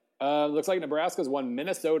 Looks like Nebraska's 1.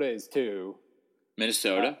 Minnesota is 2.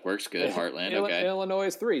 Minnesota works good. Heartland, okay. Illinois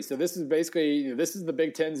is 3. So this is the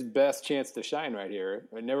Big Ten's best chance to shine right here.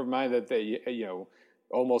 And never mind that they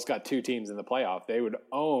almost got 2 teams in the playoff. They would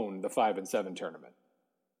own the 5 and 7 tournament.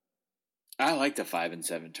 I like the 5 and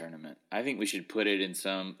 7 tournament. I think we should put it in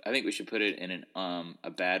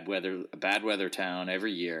a bad weather town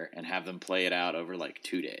every year and have them play it out over like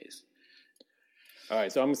 2 days. All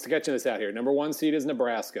right, so I'm sketching this out here. Number 1 seed is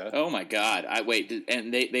Nebraska. Oh my God!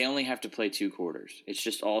 And they only have to play 2 quarters. It's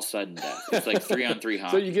just all sudden death. It's like 3-on-3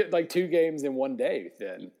 hockey. So you get like 2 games in one day.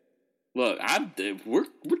 Then look, we're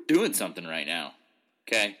doing something right now.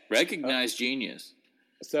 Okay, recognize genius.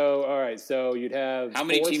 So all right, so you'd have how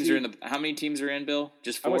many teams are in, Bill?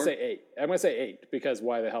 Just 4? I'm gonna say 8 because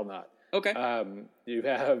why the hell not? Okay. You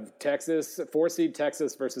have Texas, 4 seed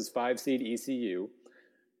Texas versus 5 seed ECU.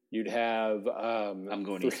 You'd have I'm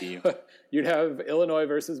going ECU. You'd have Illinois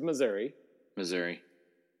versus Missouri.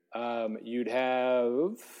 You'd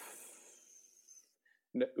have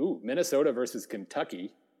Minnesota versus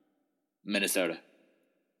Kentucky. Minnesota.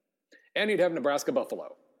 And you'd have Nebraska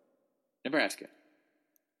Buffalo. Nebraska.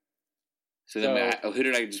 So then, who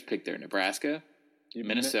did I just pick there? Nebraska,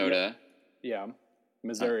 Minnesota. Yeah.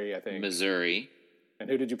 Missouri, I think. Missouri. And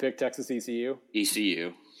who did you pick? Texas, ECU?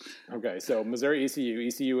 ECU. Okay, so Missouri, ECU.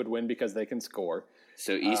 ECU would win because they can score.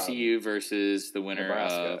 So ECU versus the winner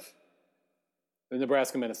of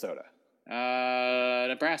Nebraska, Minnesota.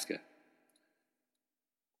 Nebraska.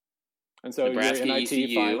 And so Nebraska, your NIT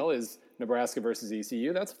ECU. final is Nebraska versus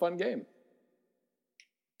ECU. That's a fun game.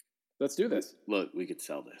 Let's do this. Look, we could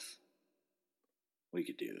sell this. We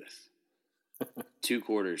could do this. 2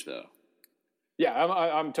 quarters, though. Yeah,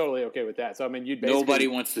 I'm totally okay with that. So I mean, you'd basically nobody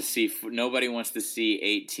wants to see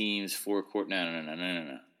 8 teams 4 quarter.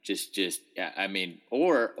 No. Just yeah, I mean,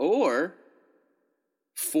 or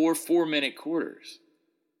 4 4-minute quarters.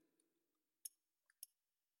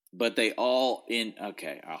 But they all in.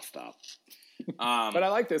 Okay, I'll stop. But I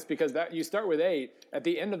like this because that you start with 8. At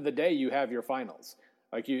the end of the day, you have your finals.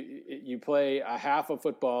 Like you play a half of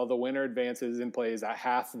football. The winner advances and plays a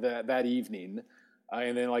half that evening,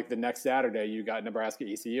 and then like the next Saturday, you got Nebraska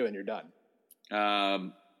ECU, and you're done.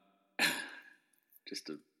 Just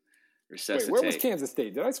to resuscitate. Wait, where was Kansas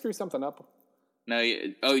State? Did I screw something up? No.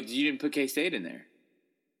 You didn't put K-State in there.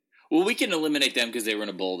 Well, we can eliminate them because they were in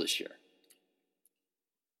a bowl this year.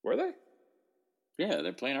 Were they? Yeah,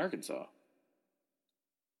 they're playing Arkansas.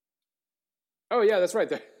 Oh yeah, that's right.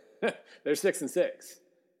 They're 6-6.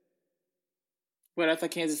 Wait, I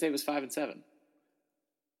thought Kansas State was 5-7.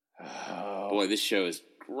 Oh. Boy, this show is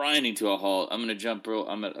grinding to a halt. I'm gonna jump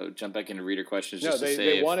back into reader questions. No,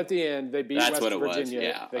 they won at the end. They beat West Virginia.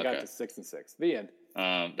 Yeah, they got to 6-6. The end.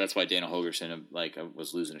 That's why Dana Holgerson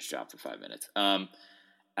was losing his job for 5 minutes.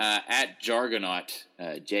 At Jargonaut,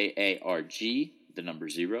 JARG, the number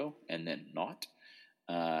 0, and then not,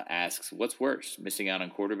 asks, what's worse, missing out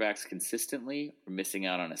on quarterbacks consistently or missing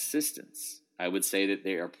out on assistants? I would say that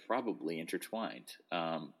they are probably intertwined.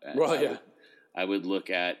 I would look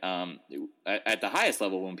at the highest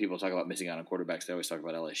level when people talk about missing out on quarterbacks, they always talk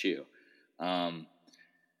about LSU.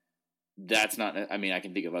 That's not. I mean, I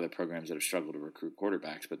can think of other programs that have struggled to recruit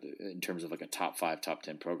quarterbacks, but in terms of like a top 5, top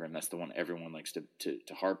 10 program, that's the one everyone likes to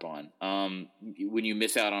harp on. When you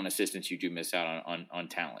miss out on assistants, you do miss out on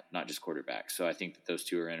talent, not just quarterbacks. So I think that those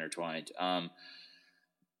two are intertwined.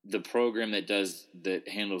 The program that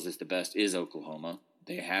handles this the best is Oklahoma.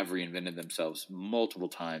 They have reinvented themselves multiple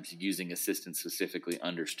times using assistants specifically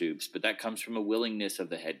under Stoops, but that comes from a willingness of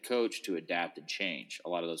the head coach to adapt and change. A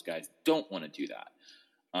lot of those guys don't want to do that.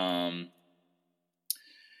 I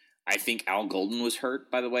think Al Golden was hurt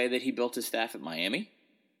by the way that he built his staff at Miami.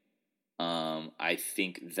 I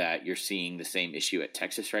think that you're seeing the same issue at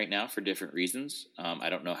Texas right now for different reasons. I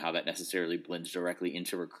don't know how that necessarily blends directly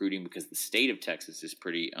into recruiting because the state of Texas is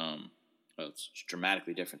pretty, it's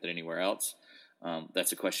dramatically different than anywhere else.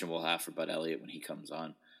 That's a question we'll have for Bud Elliott when he comes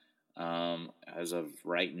on. As of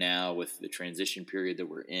right now, with the transition period that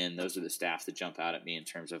we're in, those are the staffs that jump out at me in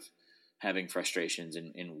terms of having frustrations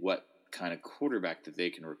in what kind of quarterback that they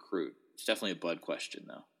can recruit. It's definitely a Bud question,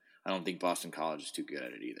 though. I don't think Boston College is too good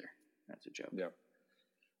at it either. That's a joke. Yeah.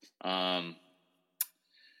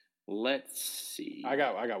 Let's see. I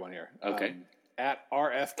got one here. Okay. At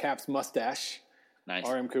RF Caps Mustache. Nice.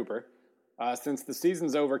 RM Cooper. Since the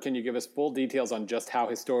season's over, can you give us full details on just how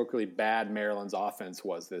historically bad Maryland's offense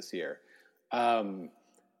was this year?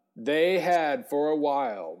 They had for a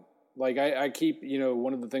while. Like I keep,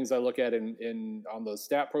 one of the things I look at in on those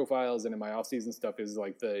stat profiles and in my offseason stuff is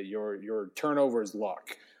like your turnovers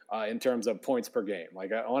luck in terms of points per game.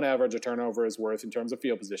 Like on average, a turnover is worth in terms of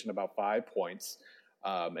field position about 5 points.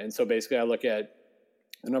 And so basically I look at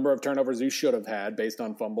the number of turnovers you should have had based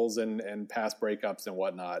on fumbles and pass breakups and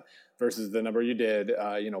whatnot versus the number you did,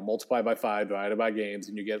 multiply by 5, divided by games,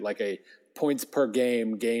 and you get like a points per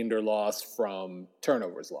game gained or lost from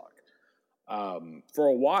turnovers luck. For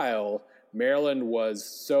a while, Maryland was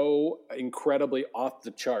so incredibly off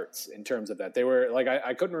the charts in terms of that. They were like,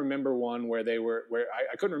 I couldn't remember one where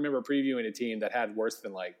I couldn't remember previewing a team that had worse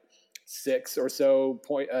than like 6 or so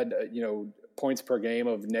points per game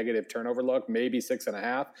of negative turnover luck, maybe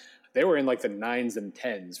 6.5. They were in like the 9s and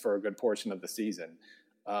 10s for a good portion of the season.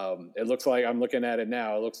 It looks like I'm looking at it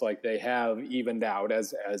now. It looks like they have evened out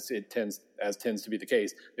as tends to be the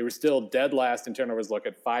case. They were still dead last in turnovers luck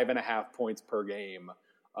at 5.5 points per game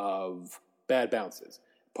of bad bounces.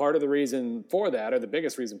 Part of the reason for that, or the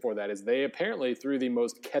biggest reason for that, is they apparently threw the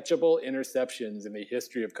most catchable interceptions in the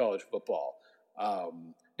history of college football.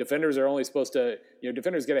 Defenders are only supposed to,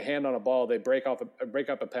 defenders get a hand on a ball, they break up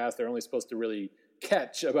a pass. They're only supposed to really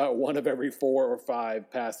catch about 1 of every 4 or 5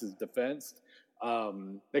 passes defensed.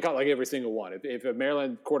 They caught like every single one. If a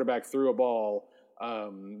Maryland quarterback threw a ball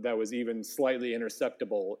that was even slightly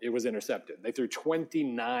interceptable, it was intercepted. They threw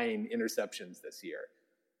 29 interceptions this year.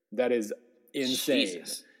 That is insane.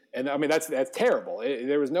 Jesus. And I mean, that's terrible.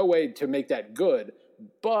 There was no way to make that good,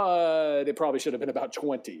 but it probably should have been about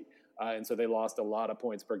 20. And so they lost a lot of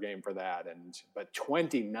points per game for that. But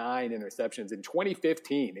 29 interceptions in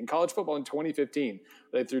 2015, in college football in 2015,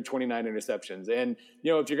 they threw 29 interceptions. And,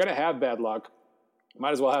 if you're going to have bad luck,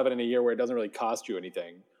 might as well have it in a year where it doesn't really cost you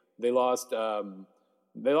anything. They lost 9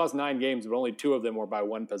 games, but only 2 of them were by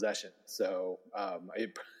 1 possession. So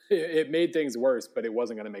it made things worse, but it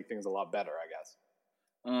wasn't going to make things a lot better, I guess.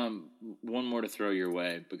 One more to throw your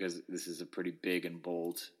way, because this is a pretty big and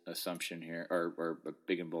bold assumption here, or a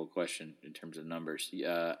big and bold question in terms of numbers.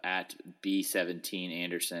 At B17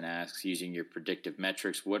 Anderson asks, using your predictive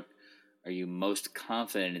metrics, what are you most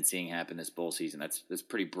confident in seeing happen this bowl season? That's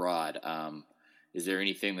pretty broad. Is there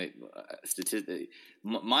anything that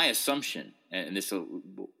my assumption, and this will,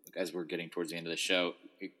 as we're getting towards the end of the show,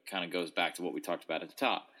 it kind of goes back to what we talked about at the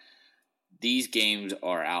top. These games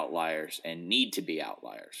are outliers and need to be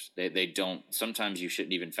outliers. They don't. Sometimes you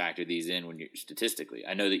shouldn't even factor these in when you're statistically.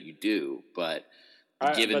 I know that you do, but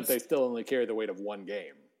but they still only carry the weight of one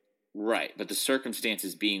game, right? But the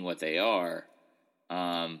circumstances being what they are,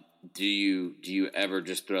 do you ever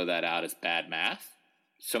just throw that out as bad math?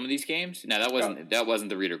 Some of these games. Now that wasn't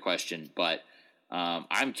the reader question, but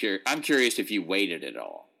I'm curious if you weighted it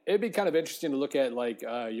all. It'd be kind of interesting to look at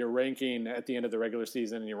your ranking at the end of the regular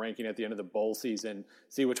season and your ranking at the end of the bowl season,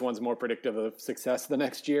 see which one's more predictive of success the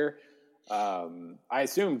next year. I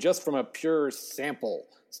assume just from a pure sample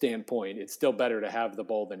standpoint, it's still better to have the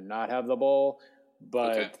bowl than not have the bowl.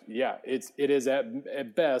 But yeah, it is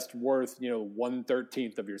at best worth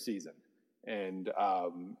 1/13 of your season.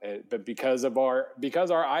 But because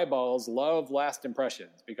our eyeballs love last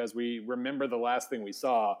impressions, because we remember the last thing we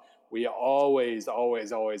saw, we always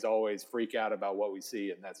freak out about what we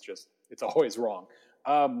see, and it's always wrong.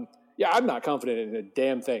 I'm not confident in a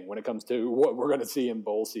damn thing when it comes to what we're going to see in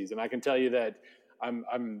bowl season. I can tell you that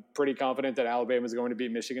I'm pretty confident that Alabama is going to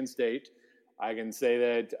beat Michigan State. I can say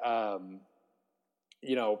that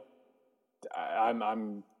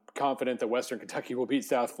I'm confident that Western Kentucky will beat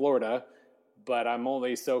South Florida, but I'm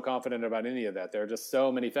only so confident about any of that. There are just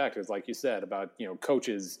so many factors, like you said, about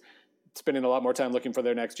coaches spending a lot more time looking for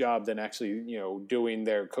their next job than actually, doing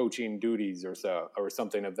their coaching duties or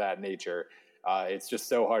something of that nature. It's just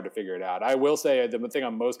so hard to figure it out. I will say the thing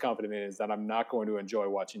I'm most confident in is that I'm not going to enjoy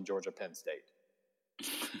watching Georgia Penn State.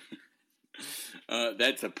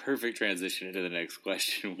 That's a perfect transition into the next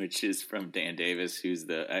question, which is from Dan Davis, whose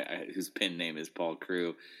pen name is Paul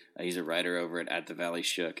Crew. He's a writer over at The Valley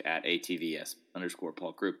Shook at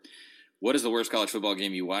ATVS_Paul Crew. What is the worst college football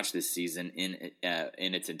game you watched this season in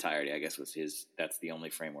its entirety? I guess that's the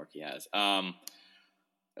only framework he has. I'm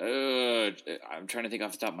trying to think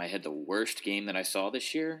off the top of my head the worst game that I saw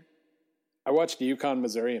this year. I watched UConn,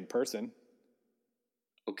 Missouri in person.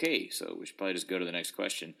 Okay, so we should probably just go to the next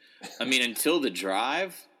question. I mean, until the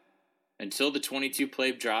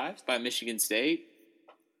 22-play drive by Michigan State,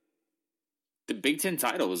 the Big Ten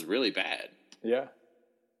title was really bad. Yeah.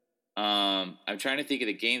 I'm trying to think of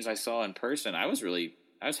the games I saw in person. I was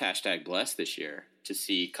 #blessed this year to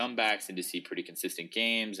see comebacks and to see pretty consistent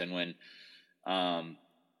games. And when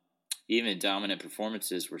even dominant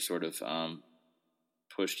performances were sort of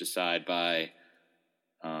pushed aside by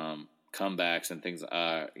comebacks and things,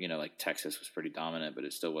 like Texas was pretty dominant, but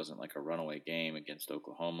it still wasn't like a runaway game against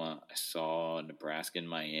Oklahoma. I saw Nebraska and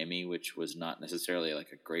Miami, which was not necessarily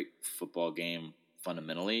like a great football game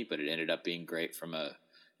fundamentally, but it ended up being great from a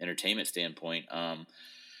entertainment standpoint. I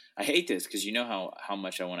hate this because you know how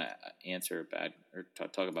much I want to answer bad or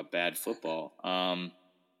talk about bad football.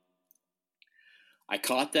 I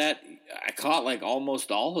caught like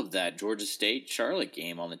almost all of that Georgia State Charlotte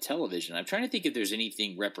game on the television. I'm trying to think if there's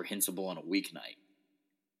anything reprehensible on a weeknight.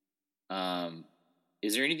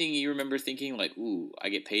 Is there anything you remember thinking like, "Ooh, I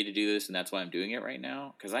get paid to do this, and that's why I'm doing it right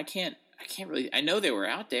now"? Because I can't really. I know they were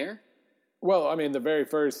out there. Well, I mean,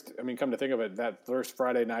 come to think of it, that first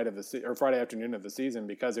Friday night or Friday afternoon of the season,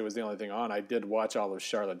 because it was the only thing on, I did watch all of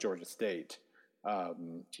Charlotte, Georgia State.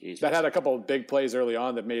 That had a couple of big plays early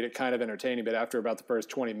on that made it kind of entertaining, but after about the first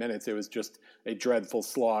 20 minutes, it was just a dreadful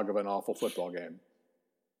slog of an awful football game.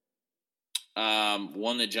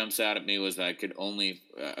 One that jumps out at me was I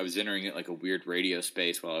was entering it like a weird radio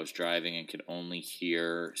space while I was driving and could only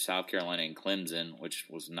hear South Carolina and Clemson, which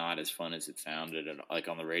was not as fun as it sounded. And like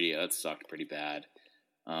on the radio, that sucked pretty bad.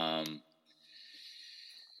 I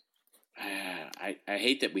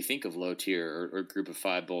hate that we think of low tier or group of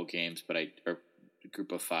 5 bowl games, or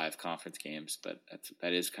group of 5 conference games, but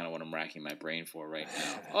that is kind of what I'm racking my brain for right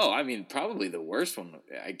now. Oh, I mean, probably the worst one,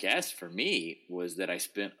 I guess, for me was that I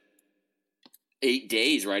spent 8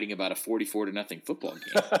 days writing about a 44-0 football game.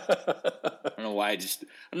 I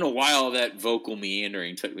don't know why all that vocal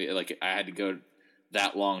meandering took me. Like I had to go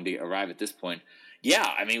that long to arrive at this point.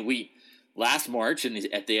 Yeah, I mean, last March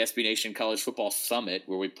at the SB Nation College Football Summit,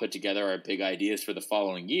 where we put together our big ideas for the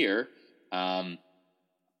following year,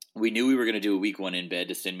 we knew we were going to do a week 1 in bed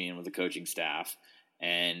to send me in with the coaching staff.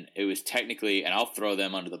 And it was technically, and I'll throw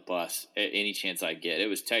them under the bus any chance I get. It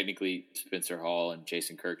was technically Spencer Hall and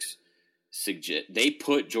Jason Kirk's they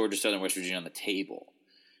put Georgia Southern West Virginia on the table.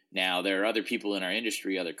 Now, there are other people in our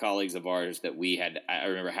industry, other colleagues of ours that I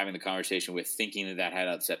remember having the conversation with, thinking that had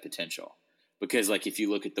upset potential. Because, like, if you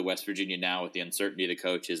look at the West Virginia now with the uncertainty of the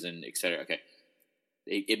coaches and et cetera, okay,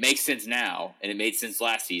 it makes sense now, and it made sense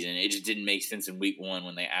last season. It just didn't make sense in week 1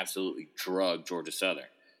 when they absolutely drugged Georgia Southern.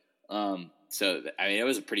 So, I mean, it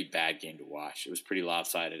was a pretty bad game to watch. It was pretty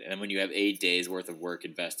lopsided. And then when you have 8 days worth of work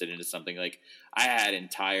invested into something, like I had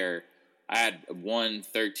one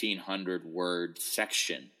 1,300-word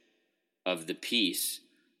section of the piece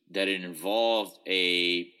that it involved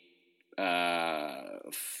an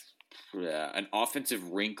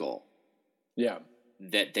offensive wrinkle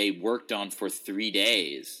that they worked on for 3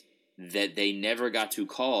 days that they never got to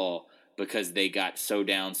call because they got so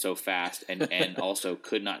down so fast and also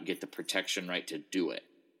could not get the protection right to do it.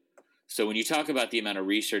 So when you talk about the amount of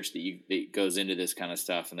research that goes into this kind of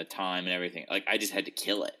stuff and the time and everything, like, I just had to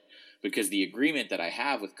kill it, because the agreement that I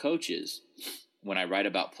have with coaches when I write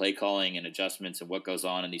about play calling and adjustments and what goes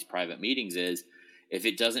on in these private meetings is, if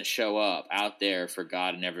it doesn't show up out there for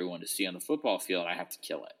God and everyone to see on the football field, I have to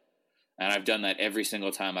kill it. And I've done that every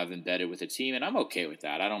single time I've embedded with a team, and I'm okay with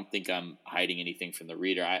that. I don't think I'm hiding anything from the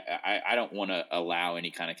reader. I don't want to allow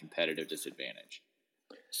any kind of competitive disadvantage.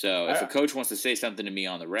 So if a coach wants to say something to me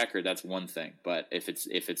on the record, that's one thing. But if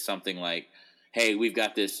it's something like, hey, we've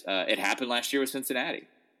got this, it happened last year with Cincinnati.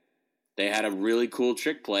 They had a really cool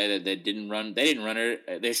trick play that they didn't run. They didn't run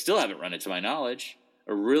it. They still haven't run it, to my knowledge.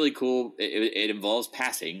 A really cool. It involves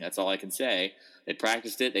passing. That's all I can say. They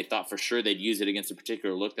practiced it. They thought for sure they'd use it against a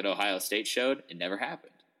particular look that Ohio State showed. It never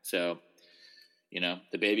happened. So,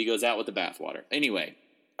 the baby goes out with the bathwater. Anyway,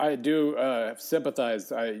 I do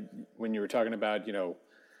sympathize. When you were talking about,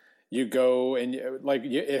 you go and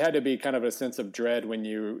it had to be kind of a sense of dread when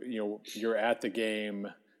you're at the game.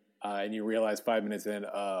 And you realize 5 minutes in,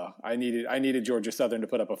 I needed Georgia Southern to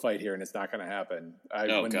put up a fight here, and it's not going to happen.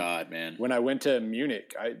 God, man! When I went to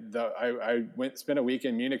Munich, I spent a week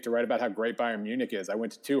in Munich to write about how great Bayern Munich is. I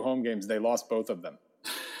went to 2 home games; they lost both of them.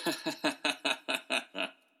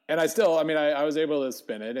 And I was able to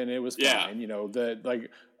spin it, and it was fine.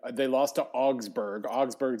 They lost to Augsburg.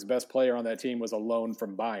 Augsburg's best player on that team was a loan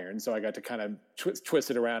from Bayern, so I got to kind of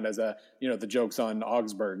twist it around as the joke's on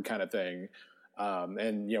Augsburg kind of thing.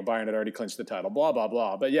 And Bayern had already clinched the title, blah, blah,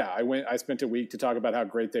 blah. But yeah, I spent a week to talk about how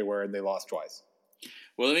great they were, and they lost twice.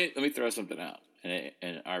 Well, let me throw something out.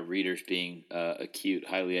 And our readers, being acute,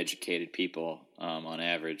 highly educated people, on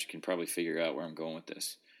average, can probably figure out where I'm going with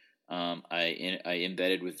this. I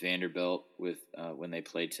embedded with Vanderbilt when they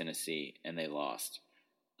played Tennessee, and they lost.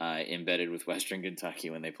 I embedded with Western Kentucky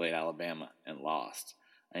when they played Alabama and lost.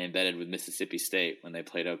 I embedded with Mississippi State when they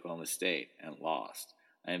played Oklahoma State and lost.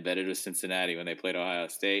 I embedded with Cincinnati when they played Ohio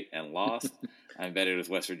State and lost. I embedded with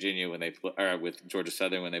West Virginia with Georgia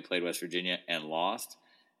Southern when they played West Virginia and lost.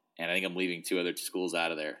 And I think I'm leaving 2 other schools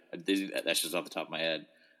out of there. That's just off the top of my head.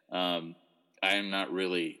 I'm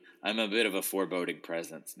a bit of a foreboding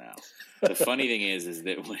presence now. The funny thing is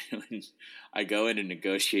that when I go in to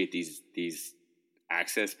negotiate these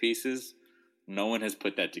access pieces, no one has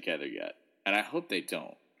put that together yet. And I hope they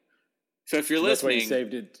don't. So if you're listening, that's why you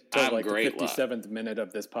saved it till the 57th minute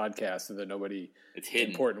of this podcast, so that nobody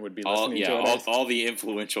important would be listening to it. All the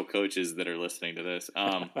influential coaches that are listening to this.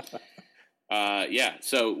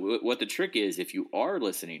 So what the trick is, if you are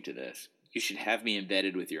listening to this, you should have me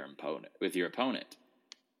embedded with your opponent.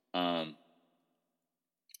 And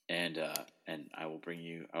I will bring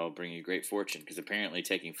you great fortune, because apparently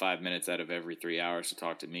taking 5 minutes out of every 3 hours to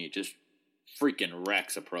talk to me just freaking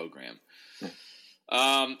wrecks a program.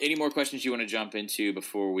 Any more questions you want to jump into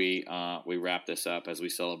before we wrap this up as we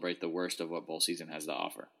celebrate the worst of what bowl season has to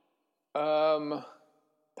offer?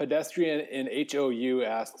 Pedestrian in HOU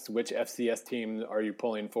asks, which FCS team are you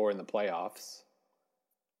pulling for in the playoffs?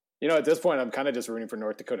 At this point, I'm kind of just rooting for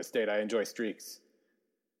North Dakota State. I enjoy streaks.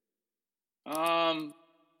 I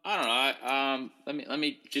don't know. Let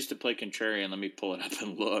me just to play contrarian. Let me pull it up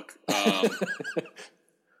and look.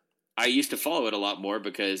 I used to follow it a lot more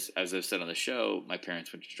because, as I've said on the show, my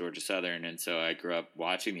parents went to Georgia Southern, and so I grew up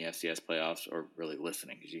watching the FCS playoffs, or really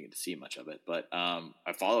listening because you didn't get to see much of it. But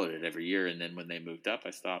I followed it every year, and then when they moved up, I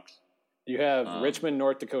stopped. You have Richmond,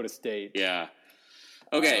 North Dakota State. Yeah.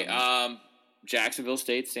 Okay. Jacksonville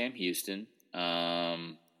State, Sam Houston.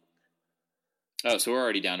 So we're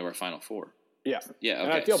already down to our Final Four. Yeah. Yeah. Okay.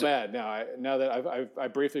 And I feel bad now that I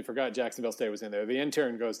briefly forgot Jacksonville State was in there. The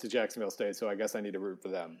intern goes to Jacksonville State, so I guess I need to root for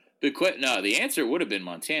them. The answer would have been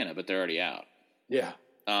Montana, but they're already out. Yeah.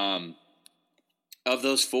 Of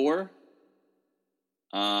those four,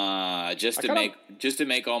 just to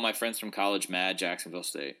make all my friends from college mad, Jacksonville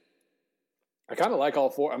State. I kind of like all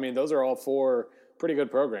four. I mean, those are all four pretty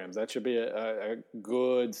good programs. That should be a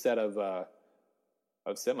good set of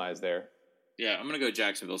semis there. Yeah, I'm going to go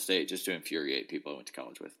Jacksonville State just to infuriate people I went to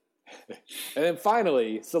college with. And then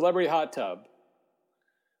finally, Celebrity Hot Tub.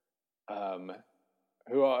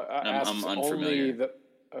 Who asks I'm only the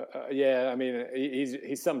yeah, I mean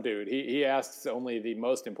he's some dude. He asks only the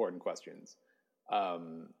most important questions.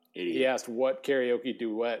 He asked what karaoke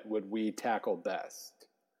duet would we tackle best.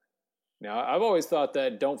 Now I've always thought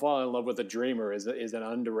that "Don't Fall in Love with a Dreamer" is an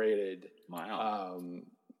underrated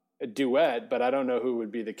duet, but I don't know who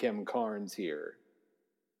would be the Kim Carnes here.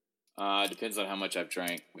 It depends on how much I've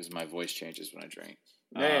drank because my voice changes when I drink.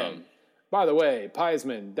 Man. By the way,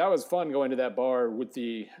 Piesman, that was fun going to that bar with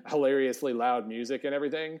the hilariously loud music and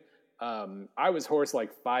everything. I was hoarse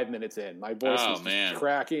like 5 minutes in. My voice was just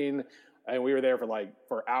cracking, and we were there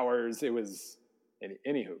for hours. It was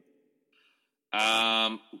anywho.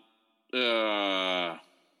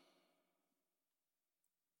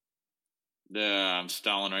 I'm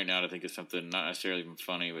stalling right now to think of something not necessarily even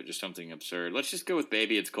funny, but just something absurd. Let's just go with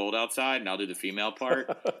 "Baby It's Cold Outside," and I'll do the female part.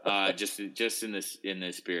 just in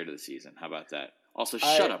the spirit of the season. How about that? Also,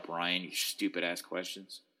 shut up, Ryan. You stupid ass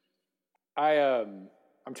questions. I'm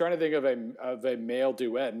trying to think of a male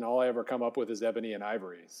duet, and all I ever come up with is Ebony and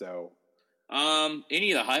Ivory. So,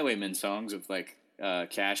 any of the Highwaymen songs of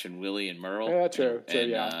Cash and Willie and Merle. Yeah, true.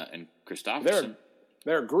 And Christopherson.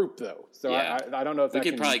 They're a group, though, so yeah. I don't know if we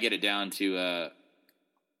could probably get it down to.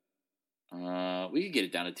 We could get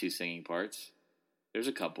it down to 2 singing parts. There's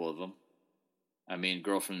a couple of them. I mean,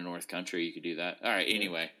 "Girl from the North Country," you could do that. All right.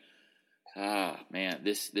 Anyway, man,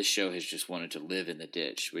 this show has just wanted to live in the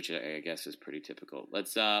ditch, which I guess is pretty typical.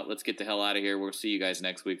 Let's get the hell out of here. We'll see you guys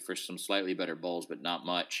next week for some slightly better bowls, but not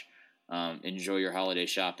much. Enjoy your holiday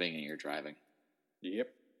shopping and your driving.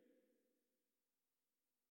 Yep.